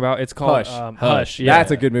you're talking about. It's called Hush. Hush. Yeah.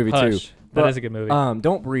 That's a good movie Hush. too. That But, is a good movie.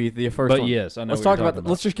 Don't Breathe. The first But one. yes, I know. Let's what talk you're about. talking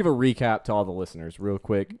Let's just give a recap to all the listeners, real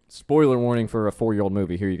quick. Spoiler warning for a 4-year-old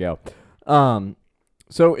movie. Here you go.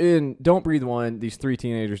 So in Don't Breathe 1, these three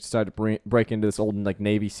teenagers decide to break into this old like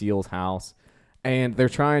Navy SEALs house, and they're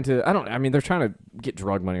trying to. They're trying to get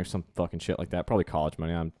drug money or some fucking shit like that. Probably college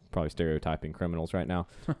money. I'm probably stereotyping criminals right now,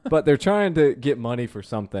 but they're trying to get money for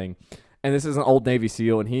something. And this is an old Navy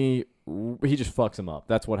SEAL, and he just fucks them up.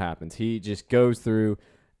 That's what happens. He just goes through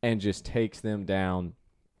and just takes them down.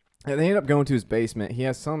 And they end up going to his basement. He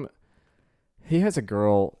has a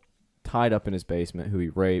girl tied up in his basement who he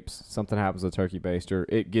rapes. Something happens with Turkey Baster.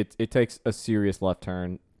 It takes a serious left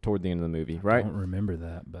turn toward the end of the movie, I right? don't remember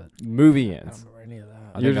that, but Movie I don't ends. remember any of that.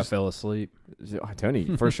 I You're think I just- fell asleep.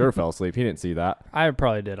 Tony for sure fell asleep. He didn't see that. I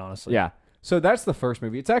probably did, honestly. Yeah. So that's the first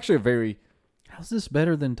movie. It's actually a very How's this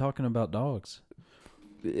better than talking about dogs?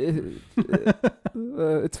 it's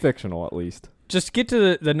fictional at least. Just get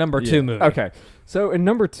to the number 2 movie. Okay. So in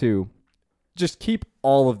number 2, just keep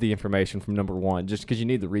all of the information from number 1 just because you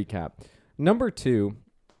need the recap. Number 2,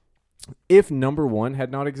 if number 1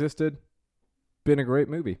 had not existed, been a great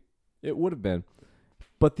movie. It would have been.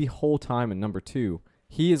 But the whole time in number 2,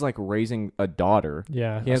 he is like raising a daughter.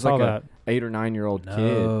 Yeah, He I has saw like that. a 8 or 9 year old kid,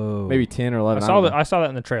 No. maybe 10 or 11. I don't know. I saw that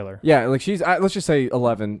in the trailer. Yeah, like she's let's just say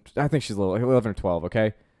 11. I think she's little, like 11 or 12.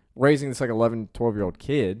 Okay, raising this like 11, 12-year-old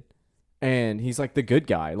kid, and he's like the good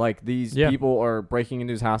guy. Like these Yeah. people are breaking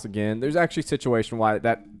into his house again. There's actually a situation why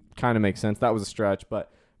that kind of makes sense. That was a stretch,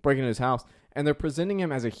 but breaking into his house, and they're presenting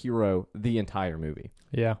him as a hero the entire movie.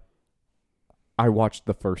 Yeah. I watched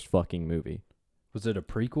the first fucking movie. Was it a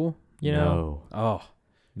prequel? You know. Oh,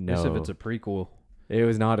 no, guess if it's a prequel. it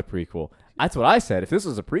was not a prequel. That's what I said. If this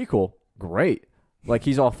was a prequel, great. Like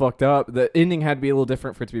he's all fucked up. The ending had to be a little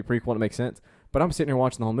different for it to be a prequel and it makes sense. But I'm sitting here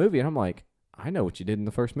watching the whole movie and I'm like, I know what you did in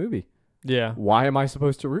the first movie. Yeah. Why am I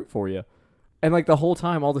supposed to root for you? And like the whole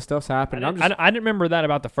time, all this stuff's happening. I'm just I didn't remember that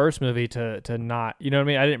about the first movie to not, you know what I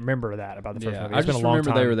mean? I didn't remember that about the first Yeah, movie. I It's been just a long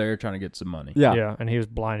remember time. they were there trying to get some money. yeah. Yeah, and he was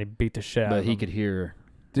blind. He beat the shit out But of he him. could hear.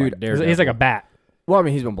 Dude, like He's like a Daredevil. bat. Well, I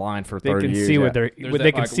mean, he's been blind for They 30 can years. see yeah. with their. There's They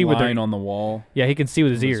that, can like, see with their. line on the wall. Yeah, he can see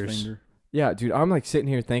with his on his ears. finger. Yeah, dude, I'm like sitting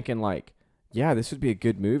here thinking like, yeah, this would be a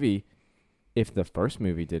good movie if the first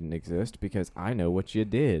movie didn't exist because I know what you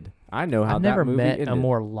did. I know how I've never that movie met ended. a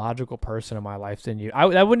more logical person in my life than you.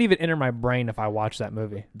 That wouldn't even enter my brain if I watched that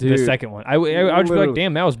movie. The Dude, second one. I would just be like, literally.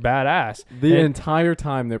 damn, that was badass. The And- entire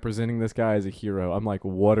time they're presenting this guy as a hero, I'm like,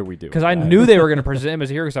 what are we doing? Because I guys? knew they were going to present him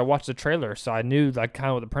as a hero because I watched the trailer, so I knew like kind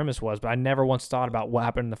of what the premise was. But I never once thought about what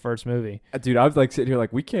happened in the first movie. Dude, I was like sitting here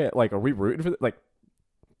like, we can't, like, are we rooting for that? Like,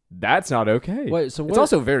 that's not okay. Wait, so it's what?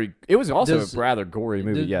 also it was also Does- a rather gory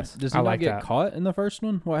movie, yes. Does I he not like get that. caught in the first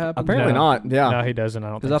one? What happened? Apparently No. not, yeah. No, he doesn't. I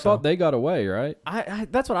don't. Because Think I thought so. they got away, right? I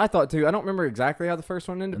that's what I thought too. I don't remember exactly how the first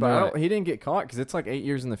one ended, And but they're I like- don't, he didn't get caught because it's like 8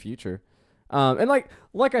 years in the future. And like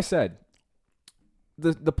I said,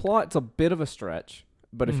 the plot's a bit of a stretch,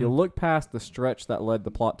 but if you Mhm. look past the stretch that led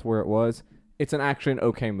the plot to where it was, it's actually an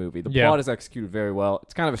okay movie. The Yeah. plot is executed very well.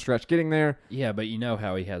 It's kind of a stretch getting there. Yeah, but you know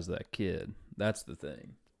how he has that kid. That's the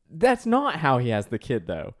thing. That's not how he has the kid,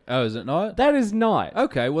 though. Oh, is it not? That is not.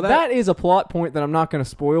 Okay, well That is a plot point that I'm not going to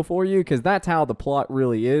spoil for you because that's how the plot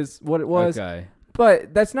really is, what it was. Okay.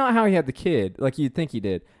 But that's not how he had the kid, like you'd think he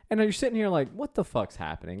did. And you're sitting here like, what the fuck's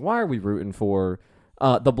happening? Why are we rooting for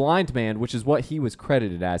the blind man, which is what he was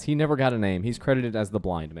credited as? He never got a name. He's credited as the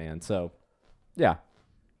blind man. So, yeah.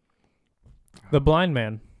 The blind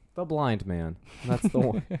man. The blind man. That's the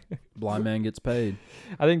one. Blind man gets paid.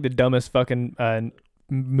 I think the dumbest fucking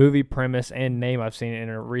movie premise and name I've seen in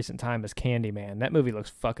a recent time is Candyman. That movie looks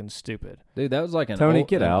fucking stupid. Dude, that was like Tony, an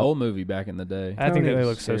get out. old movie back in the day. I think that Tony, movie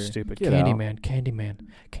looks so scary. stupid. Get out. Candyman.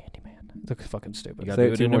 It looks fucking stupid. You got Say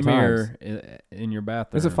to it do it two in a more mirror in your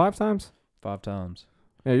bathroom. Is it 5 times? 5 times.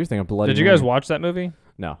 Yeah, you're thinking Bloody Did you guys Mary. watch that movie?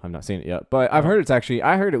 No, I've not seen it yet. But I've heard it's actually,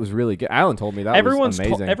 I heard it was really good. Alan told me that Everyone's was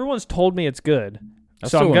amazing. everyone's told me it's good, I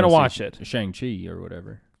so still I'm wanna gonna see watch it. Shang-Chi or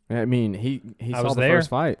whatever. I mean, he I saw was the there. first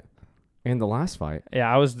fight and the last fight.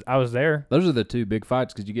 Yeah, I was there. Those are the 2 big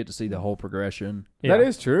fights because you get to see the whole progression. Yeah. That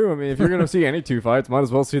is true. I mean, if you're going to see any 2 fights, might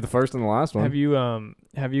as well see the first and the last one.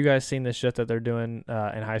 Have you guys seen this shit that they're doing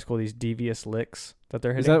in high school? These devious licks that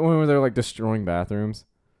they're Is hitting. that one where they're like destroying bathrooms?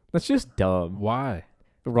 That's just dumb, Why?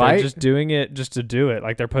 right? They're just doing it just to do it.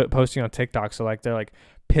 Like they're posting on TikTok. So like they're like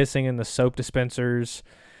pissing in the soap dispensers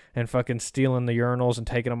and fucking stealing the urinals and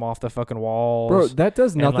taking them off the fucking walls. Bro, that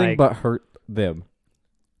does and, nothing like- but hurt them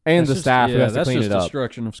and That's the just- staff who yeah, has to that's clean just it up.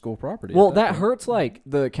 destruction of school property. Well, at that point. hurts like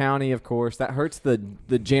the county, of course. That hurts the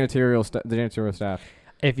janitorial staff.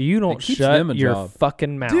 If you don't keeps shut them a your job.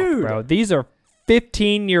 fucking mouth, Dude. bro. These are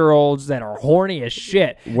 15-year-olds that are horny as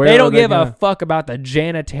shit. Where They are don't give gonna- a fuck about the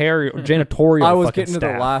janitorial I was fucking getting to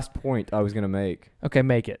staff. the last point I was gonna make. Okay,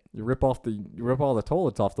 make it. You rip all the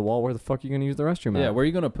toilets off the wall. Where the fuck are you gonna use the restroom Yeah, at? where are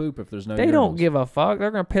you going to poop if there's no They don't urinals? give a fuck.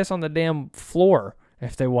 They're gonna piss on the damn floor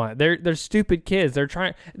if they want. They're stupid kids. They're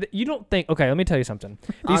trying. You don't think? Okay, let me tell you something.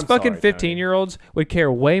 These I'm fucking sorry, Tony. 15-year-olds would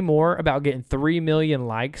care way more about getting 3 million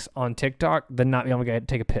likes on TikTok than not being able to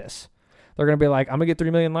take a piss. They're gonna be like, I'm gonna get 3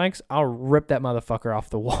 million likes. I'll rip that motherfucker off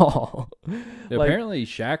the wall. Yeah, like- apparently,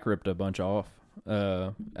 Shaq ripped a bunch off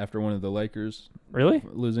after one of the Lakers Really?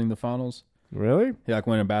 losing the finals. Really? He like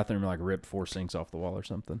went in the bathroom and like ripped 4 sinks off the wall or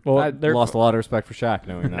something. Well, I they're lost a lot of respect for Shaq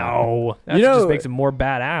knowing that. no. That You know- just makes him more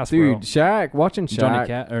badass, Dude, bro. Shaq, watching Johnny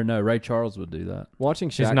Shaq, Ray Charles would do that. watching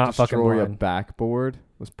He's Shaq not fucking destroy a blind. backboard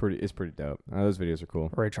is pretty dope. Those videos are cool.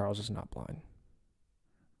 Ray Charles is not blind.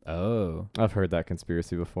 Oh, I've heard that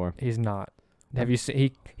conspiracy before. He's not. Have you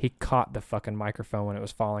seen? He caught the fucking microphone when it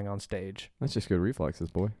was falling on stage. That's just good reflexes,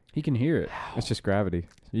 boy. he can hear it It's just gravity.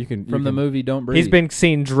 You can from the movie Don't Breathe. He's been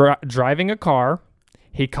seen driving a car.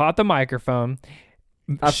 He caught the microphone.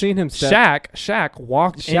 I've seen him step. Shaq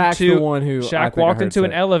walked Shaq's into the one who I Shaq think I walked heard into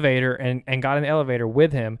an say- elevator and got in the elevator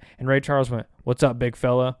with him. And Ray Charles went, "What's up, big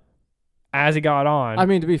fella?" As he got on, I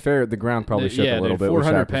mean, to be fair, the ground probably shook a little bit. when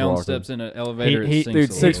 400 Shaq was pounds walking. steps in an elevator. He- it sinks Dude,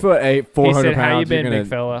 a 6'8", little. 400 he said, pounds. "How you been, you're gonna, big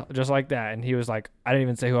fella?" Just like that, and he was like, "I didn't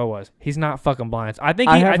even say who I was." He's not fucking blind. I think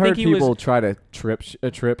I he, have I heard think he people was. try to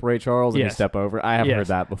trip Ray Charles and Yes. he step over. I have Yes. heard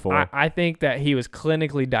that before. I think that he was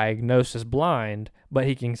clinically diagnosed as blind, but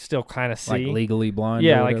he can still kind of see. Like legally blind.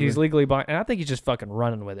 Yeah, or like whatever. he's legally blind, and I think he's just fucking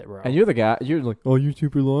running with it, bro. and you're the guy. You're like, oh, you're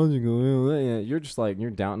super logical. Yeah. You're just like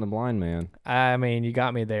you're doubting the blind man. I mean, you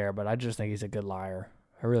got me there, but I just think he's a good liar.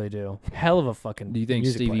 I really do. Hell of a fucking. Do you think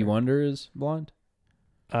music Stevie player. Wonder is blind?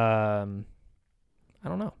 I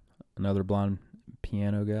don't know. Another blind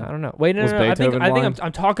piano guy. I don't know. Wait, no, Was no, no. I think Beethoven blind?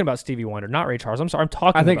 I'm talking about Stevie Wonder, not Ray Charles. I'm sorry. I'm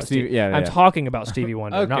talking. I think about Stevie. Yeah, I'm yeah. talking about Stevie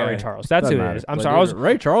Wonder, not Ray Okay. Charles. That's Doesn't who it matter. is. I'm But sorry. dude,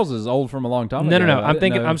 Ray Charles is old from a long time No, ago. no, no. I I'm didn't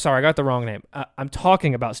thinking. know. I'm sorry. I got the wrong name. I'm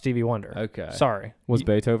talking about Stevie Wonder. Okay. Sorry. Was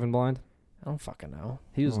Beethoven blind? I don't fucking know.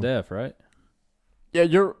 He was Oh. deaf, right? Yeah,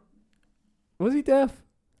 you're. Was he deaf?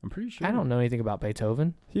 I'm pretty sure. I don't know anything about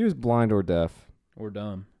Beethoven. He was blind or deaf. Or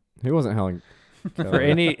dumb. He wasn't Helen. For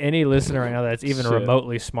any listener right now that's even Shit.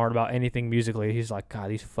 remotely smart about anything musically, he's like, God,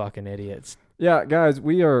 these fucking idiots. Yeah, guys,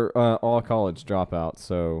 we are all college dropouts.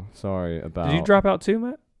 So sorry about. Did you drop out too,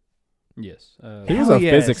 Matt? Yes. He was Hell a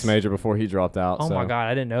yes. physics major before he dropped out. Oh so. my God,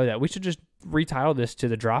 I didn't know that. We should just retitle this to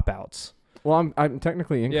the dropouts. Well, I'm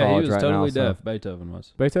technically in yeah, he college was right totally now. deaf. So. Beethoven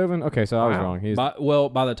was. Beethoven. Okay, so I was Wow. wrong. He's.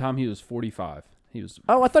 By the time he was 45, he was.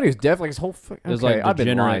 Oh, I thought he was deaf. Like his whole. It was okay, like I've been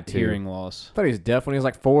lied degenerate to. hearing loss. I thought he was deaf when he was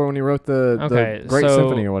like 4 when he wrote the Okay, Great so-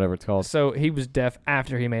 Symphony or whatever it's called. So he was deaf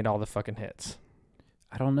after he made all the fucking hits.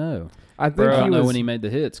 I don't know. I think Bro, I he don't know was. when he made the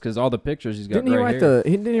hits because all the pictures he's got. Didn't he gray write hair.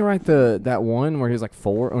 didn't he write that one where he was like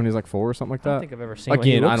 4 when he was like 4 or something like I don't that? think I've ever seen what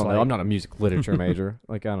he Again, I looks don't know. like. I'm not a music literature major.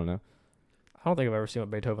 Like I don't know. I don't think I've ever seen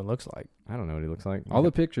what Beethoven looks like. I don't know what he looks like. All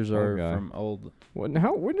the pictures are guy. from old. When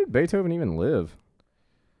did Beethoven even live?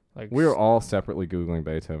 Like We are all separately googling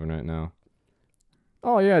Beethoven right now.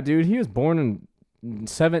 Oh yeah, dude. He was born in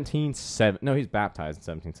 1770. No, he's baptized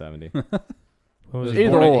in 1770. What was Either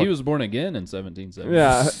born in? or. He was born again in 1770.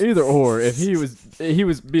 Yeah, either or. If he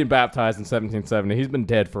was being baptized in 1770, he's been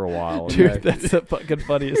dead for a while. Dude, okay? that's the fucking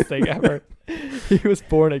funniest thing ever. He was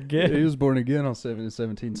born again. He was born again on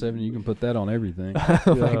 1770. You can put that on everything.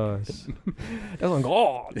 Gosh. That's on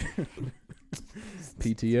God.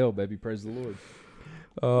 PTL, baby. Praise the Lord.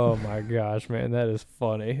 Oh my gosh, man, that is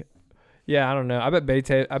funny. Yeah, I don't know. I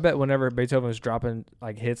bet whenever Beethoven was dropping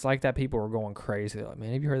like hits like that, people were going crazy. They're like,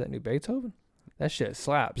 man, have you heard that new Beethoven? That shit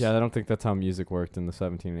slaps. Yeah, I don't think that's how music worked in the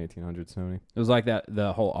 17 and 1800s, Tony. It was like that,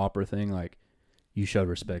 the whole opera thing, like, you showed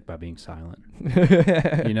respect by being silent.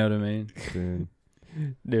 You know what I mean? Dude.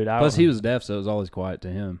 Dude. Plus, he was deaf, so it was always quiet to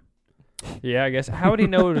him. Yeah, I guess. How would he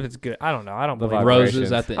know if it's good? I don't know. I don't The believe vibrations.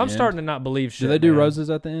 Roses at the I'm end. starting to not believe shit. Do they do man.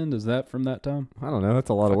 roses at the end? Is that from that time? I don't know. That's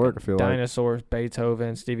a lot of work, I feel like. Dinosaurs,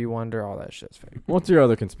 Beethoven, Stevie Wonder, all that shit's fake. What's your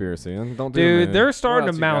other conspiracy? And don't do Dude, me. they're starting What to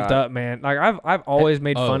else you mount got? up, man. Like I've always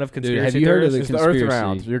made fun of dude, conspiracy have you heard of theories. Is the Earth conspiracy.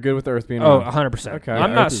 round? You're good with the Earth being Oh, round? 100%. Okay.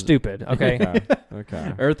 I'm Yeah, not Earth is- stupid, okay?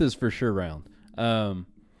 Okay. Earth is for sure round.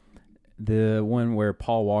 The one where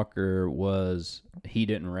Paul Walker he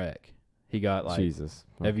didn't wreck. He got like. Jesus.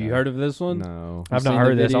 Have you Okay. heard of this one? No. I've not seen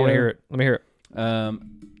heard the this. I want to video? hear it. Let me hear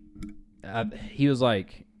it. He was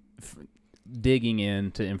like digging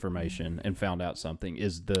into information and found out something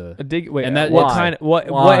is the Wait, and that- what Why? kind? What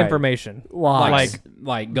Why? information? Why?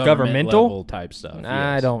 like governmental? level type stuff.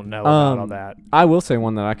 I yes. don't know about all Um, that. I will say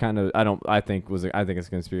one that I think it's a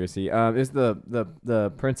conspiracy. Is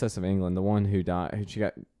the Princess of England, the one who died? Who she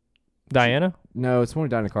got? Diana? No, it's the one who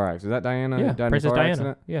died in a car accident. Is that Diana? who Yeah, died Princess in a car Diana.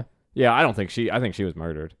 accident? Yeah, Yeah, I think she was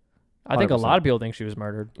murdered. I think a 100%. lot of people think she was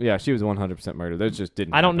murdered. Yeah, she was 100% murdered. That just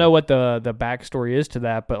didn't. I don't happen. know what the backstory is to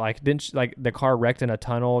that, but like, didn't she, like the car wrecked in a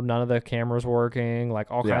tunnel? None of the cameras working. Like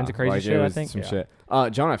all kinds of crazy like, shit. it I was think. some Yeah. shit.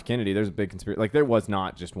 John F. Kennedy. There's a big conspiracy. Like there was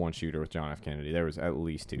not just one shooter with John F. Kennedy. There was at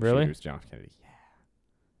least two Really? shooters. John F. Kennedy.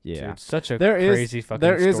 Yeah. Dude, such a There is crazy fucking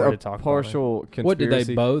there is story a to talk partial conspiracy. What did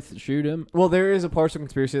they both shoot him? Well, there is a partial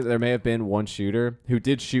conspiracy that there may have been one shooter who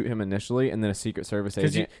did shoot him initially, and then a Secret Service about.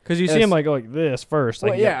 agent. Because you see him like go like this first.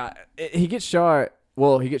 Like, Well, yeah, he gets shot.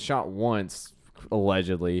 Well, he gets shot once,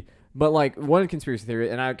 allegedly. But like one conspiracy theory,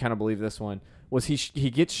 and I kind of believe this one, was he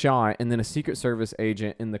gets shot, and then a Secret Service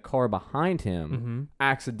agent in the car behind him Mm-hmm.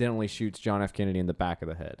 accidentally shoots John F. Kennedy in the back of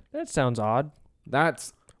the head. That sounds odd.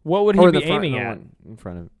 That's What would or he in the be front, aiming no, at? in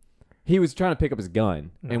front of him. He was trying to pick up his gun,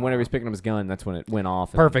 and whenever No. he's picking up his gun, that's when it went off.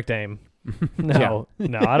 and- Perfect aim. No,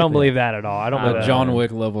 I don't believe that at all. I don't. A believe A that. John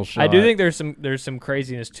Wick level shot. I do think there's some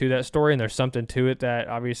craziness to that story, and there's something to it that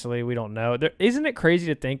obviously we don't know. Isn't it crazy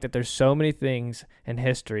to think that there's so many things in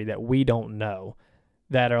history that we don't know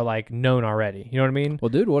that are like known already? You know what I mean? Well,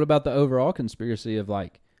 dude, what about the overall conspiracy of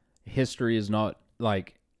like history is not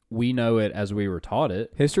like we know it as we were taught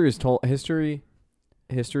it? History is told.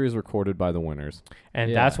 History is recorded by the winners.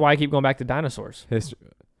 And Yeah. that's why I keep going back to dinosaurs. History.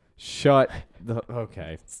 Shut the.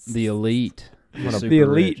 Okay. The elite, What a- super the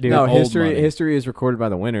elite, rich, dude. No, old history money, history is recorded by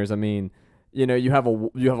the winners. I mean, you know, you have a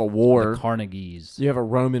the war. Carnegies, You have a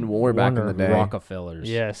Roman war back in the Wonder- day. Rockefellers.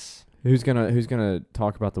 Yes, Who's gonna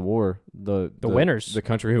talk about the war? The winners. the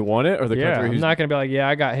country who won it, or the yeah. country I'm who's not gonna be like, yeah,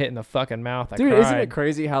 I got hit in the fucking mouth. I dude. cried. Isn't it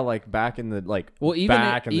crazy how like back in the like Well, even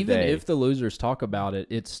back in the even day, if the losers talk about it,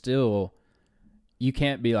 it's still you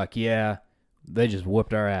can't be like, yeah, they just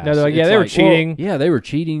whooped our ass. No, they're like, yeah, It's they were cheating. Yeah, they were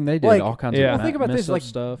cheating. They did Like, all kinds yeah. of Well, think about this, messed up like,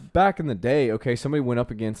 stuff. back in the day, okay, somebody went up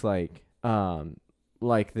against like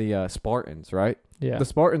the Spartans, right? Yeah. The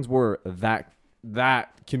Spartans were that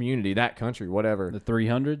community, that country, whatever. The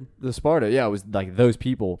 300 The Sparta, yeah, it was like those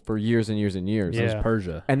people for years and years and years. Yeah. was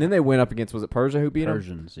Persia. And then they went up against, was it Persia who beat them?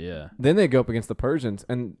 Persians, yeah. Then they go up against the Persians,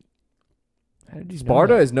 and How did you know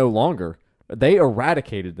Sparta that? is no longer. They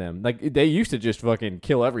eradicated them. Like they used to just fucking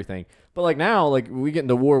kill everything, but like now, like we get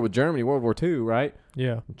into war with Germany, World War II, right?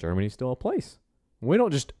 Yeah. Germany's still a place. We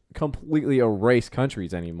don't just completely erase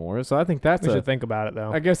countries anymore. So I think that's We should think about it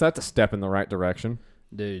though. I guess that's a step in the right direction.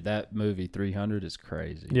 Dude, that movie 300 is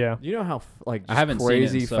crazy. Yeah. You know how like I just haven't seen it in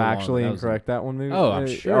crazy so long. factually That was- incorrect that one movie? Oh, I'm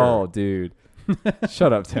sure. Oh, dude.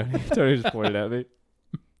 Shut up, Tony. Tony just pointed at me.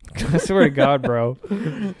 I swear to God, bro.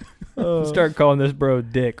 Start calling this bro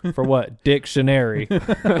Dick for what? Dictionary.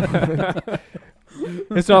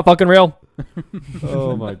 It's not fucking real.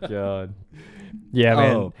 Oh my god. Yeah,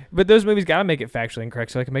 man. Oh. But those movies gotta make it factually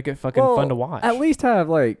incorrect so they can make it fucking Well, fun to watch. At least have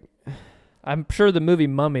like I'm sure the movie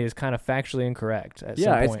Mummy is kind of factually incorrect. At some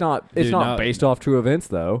yeah, it's point. not it's Dude, not not- based off true events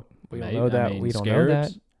though. We don't Maybe- know I that. mean, We don't know that.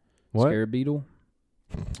 Scarabs, What? Scarab Beetle.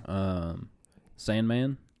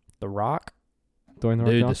 Sandman. The Rock. Dwayne the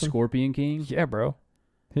Rock Dude, Johnson? the Scorpion King. Yeah, bro.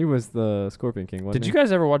 He was the Scorpion King, wasn't Did he? you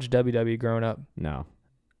guys ever watch WWE growing up? No.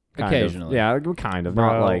 Kind Occasionally. of. Yeah, kind of.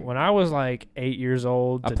 Bro, Not like when I was like 8 years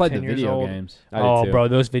old I to played 10 the years video old, games. I did oh, too. bro,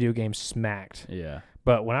 those video games smacked. Yeah.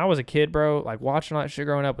 But when I was a kid, bro, like watching all that shit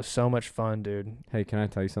growing up was so much fun, dude. Hey, can I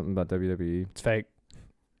tell you something about WWE? It's fake.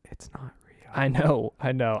 It's not real. I know.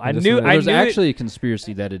 I just knew. saying. I There's knew actually a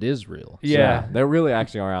conspiracy that it is real. Yeah. They really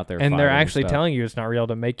actually are out there. and they're fighting actually stuff. telling you it's not real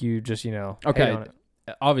to make you just, hate Okay. on it.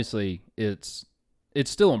 Obviously, it's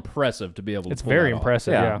still impressive to be able to It's pull very that off.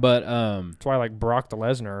 impressive. Yeah. Yeah. But That's why like Brock the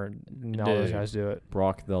Lesnar and all those Dude. guys do it.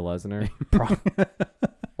 Brock the Lesnar.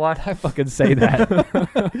 Why'd I fucking say that?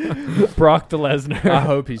 Brock the Lesnar. I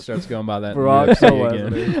hope he starts going by that in Brock UFC the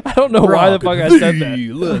again. Lesnar. I don't know why the fuck I said that.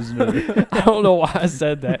 Lesnar. I don't know why I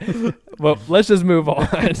said that. Well, let's just move on.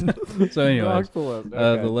 So anyways, Brock the Lesnar. the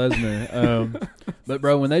Okay. Lesnar. But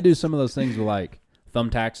bro, when they do some of those things with like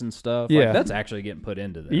thumbtacks and stuff, Yeah. like, that's actually getting put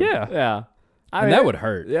into them. Yeah. Yeah. And that would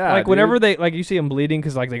hurt. Yeah. Like dude. whenever they like you see them bleeding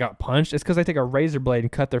because like they got punched, it's because they take a razor blade and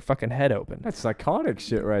cut their fucking head open. That's psychotic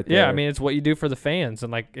shit right there. Yeah, I mean it's what you do for the fans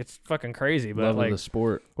and like it's fucking crazy. But Love like of the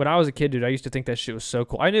sport. when I was a kid, dude, I used to think that shit was so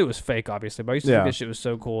cool. I knew it was fake, obviously, but I used to Yeah. think that shit was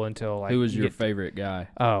so cool until like Who was you your get- favorite guy?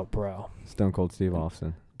 Oh, bro, Stone Cold Steve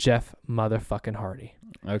Austin. Jeff motherfucking Hardy.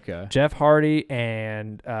 Okay. Jeff Hardy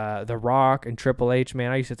and The Rock and Triple H,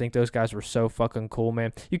 man. I used to think those guys were so fucking cool,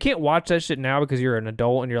 man. You can't watch that shit now because you're an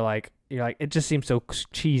adult and you're like it just seems so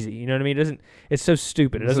cheesy. You know what I mean? It's so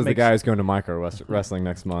stupid. It This doesn't is the make guy who's going to micro wrestling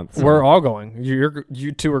next month. so- We're all going. You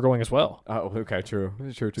two are going as well. Oh, okay, true.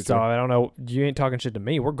 True. So I don't know. You ain't talking shit to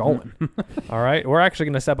me. We're going. All right. We're actually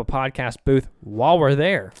going to set up a podcast booth while we're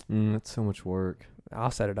there. That's so much work.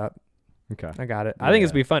 I'll set it up. Okay. I got it. I think it's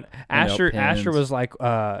Yeah. gonna be fun. Asher pins. was like,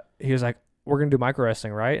 he was like, we're gonna do micro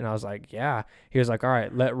wrestling, right? And I was like, yeah. He was like, all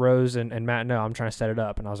right, let Rose and Matt know. I'm trying to set it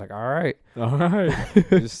up. And I was like, all right. All right.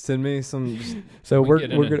 Just send me some. Just So we're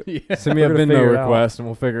get in gonna. it. Yeah. send me a We're gonna Venmo figure it out. request and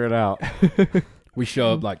we'll figure it out. We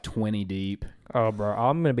show up like 20 deep. Oh, bro,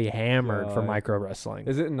 I'm gonna be hammered for God. micro wrestling.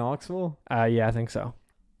 Is it in Knoxville? Yeah, I think so.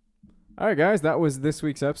 All right, guys, that was this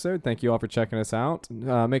week's episode. Thank you all for checking us out.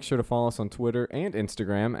 Make sure to follow us on Twitter and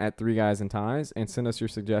Instagram at 3 Guys and Ties and send us your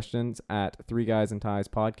suggestions at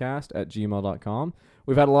 3guysandtiespodcast@gmail.com.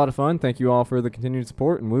 We've had a lot of fun. Thank you all for the continued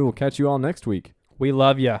support, and we will catch you all next week. We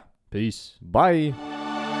love ya. Peace. Bye.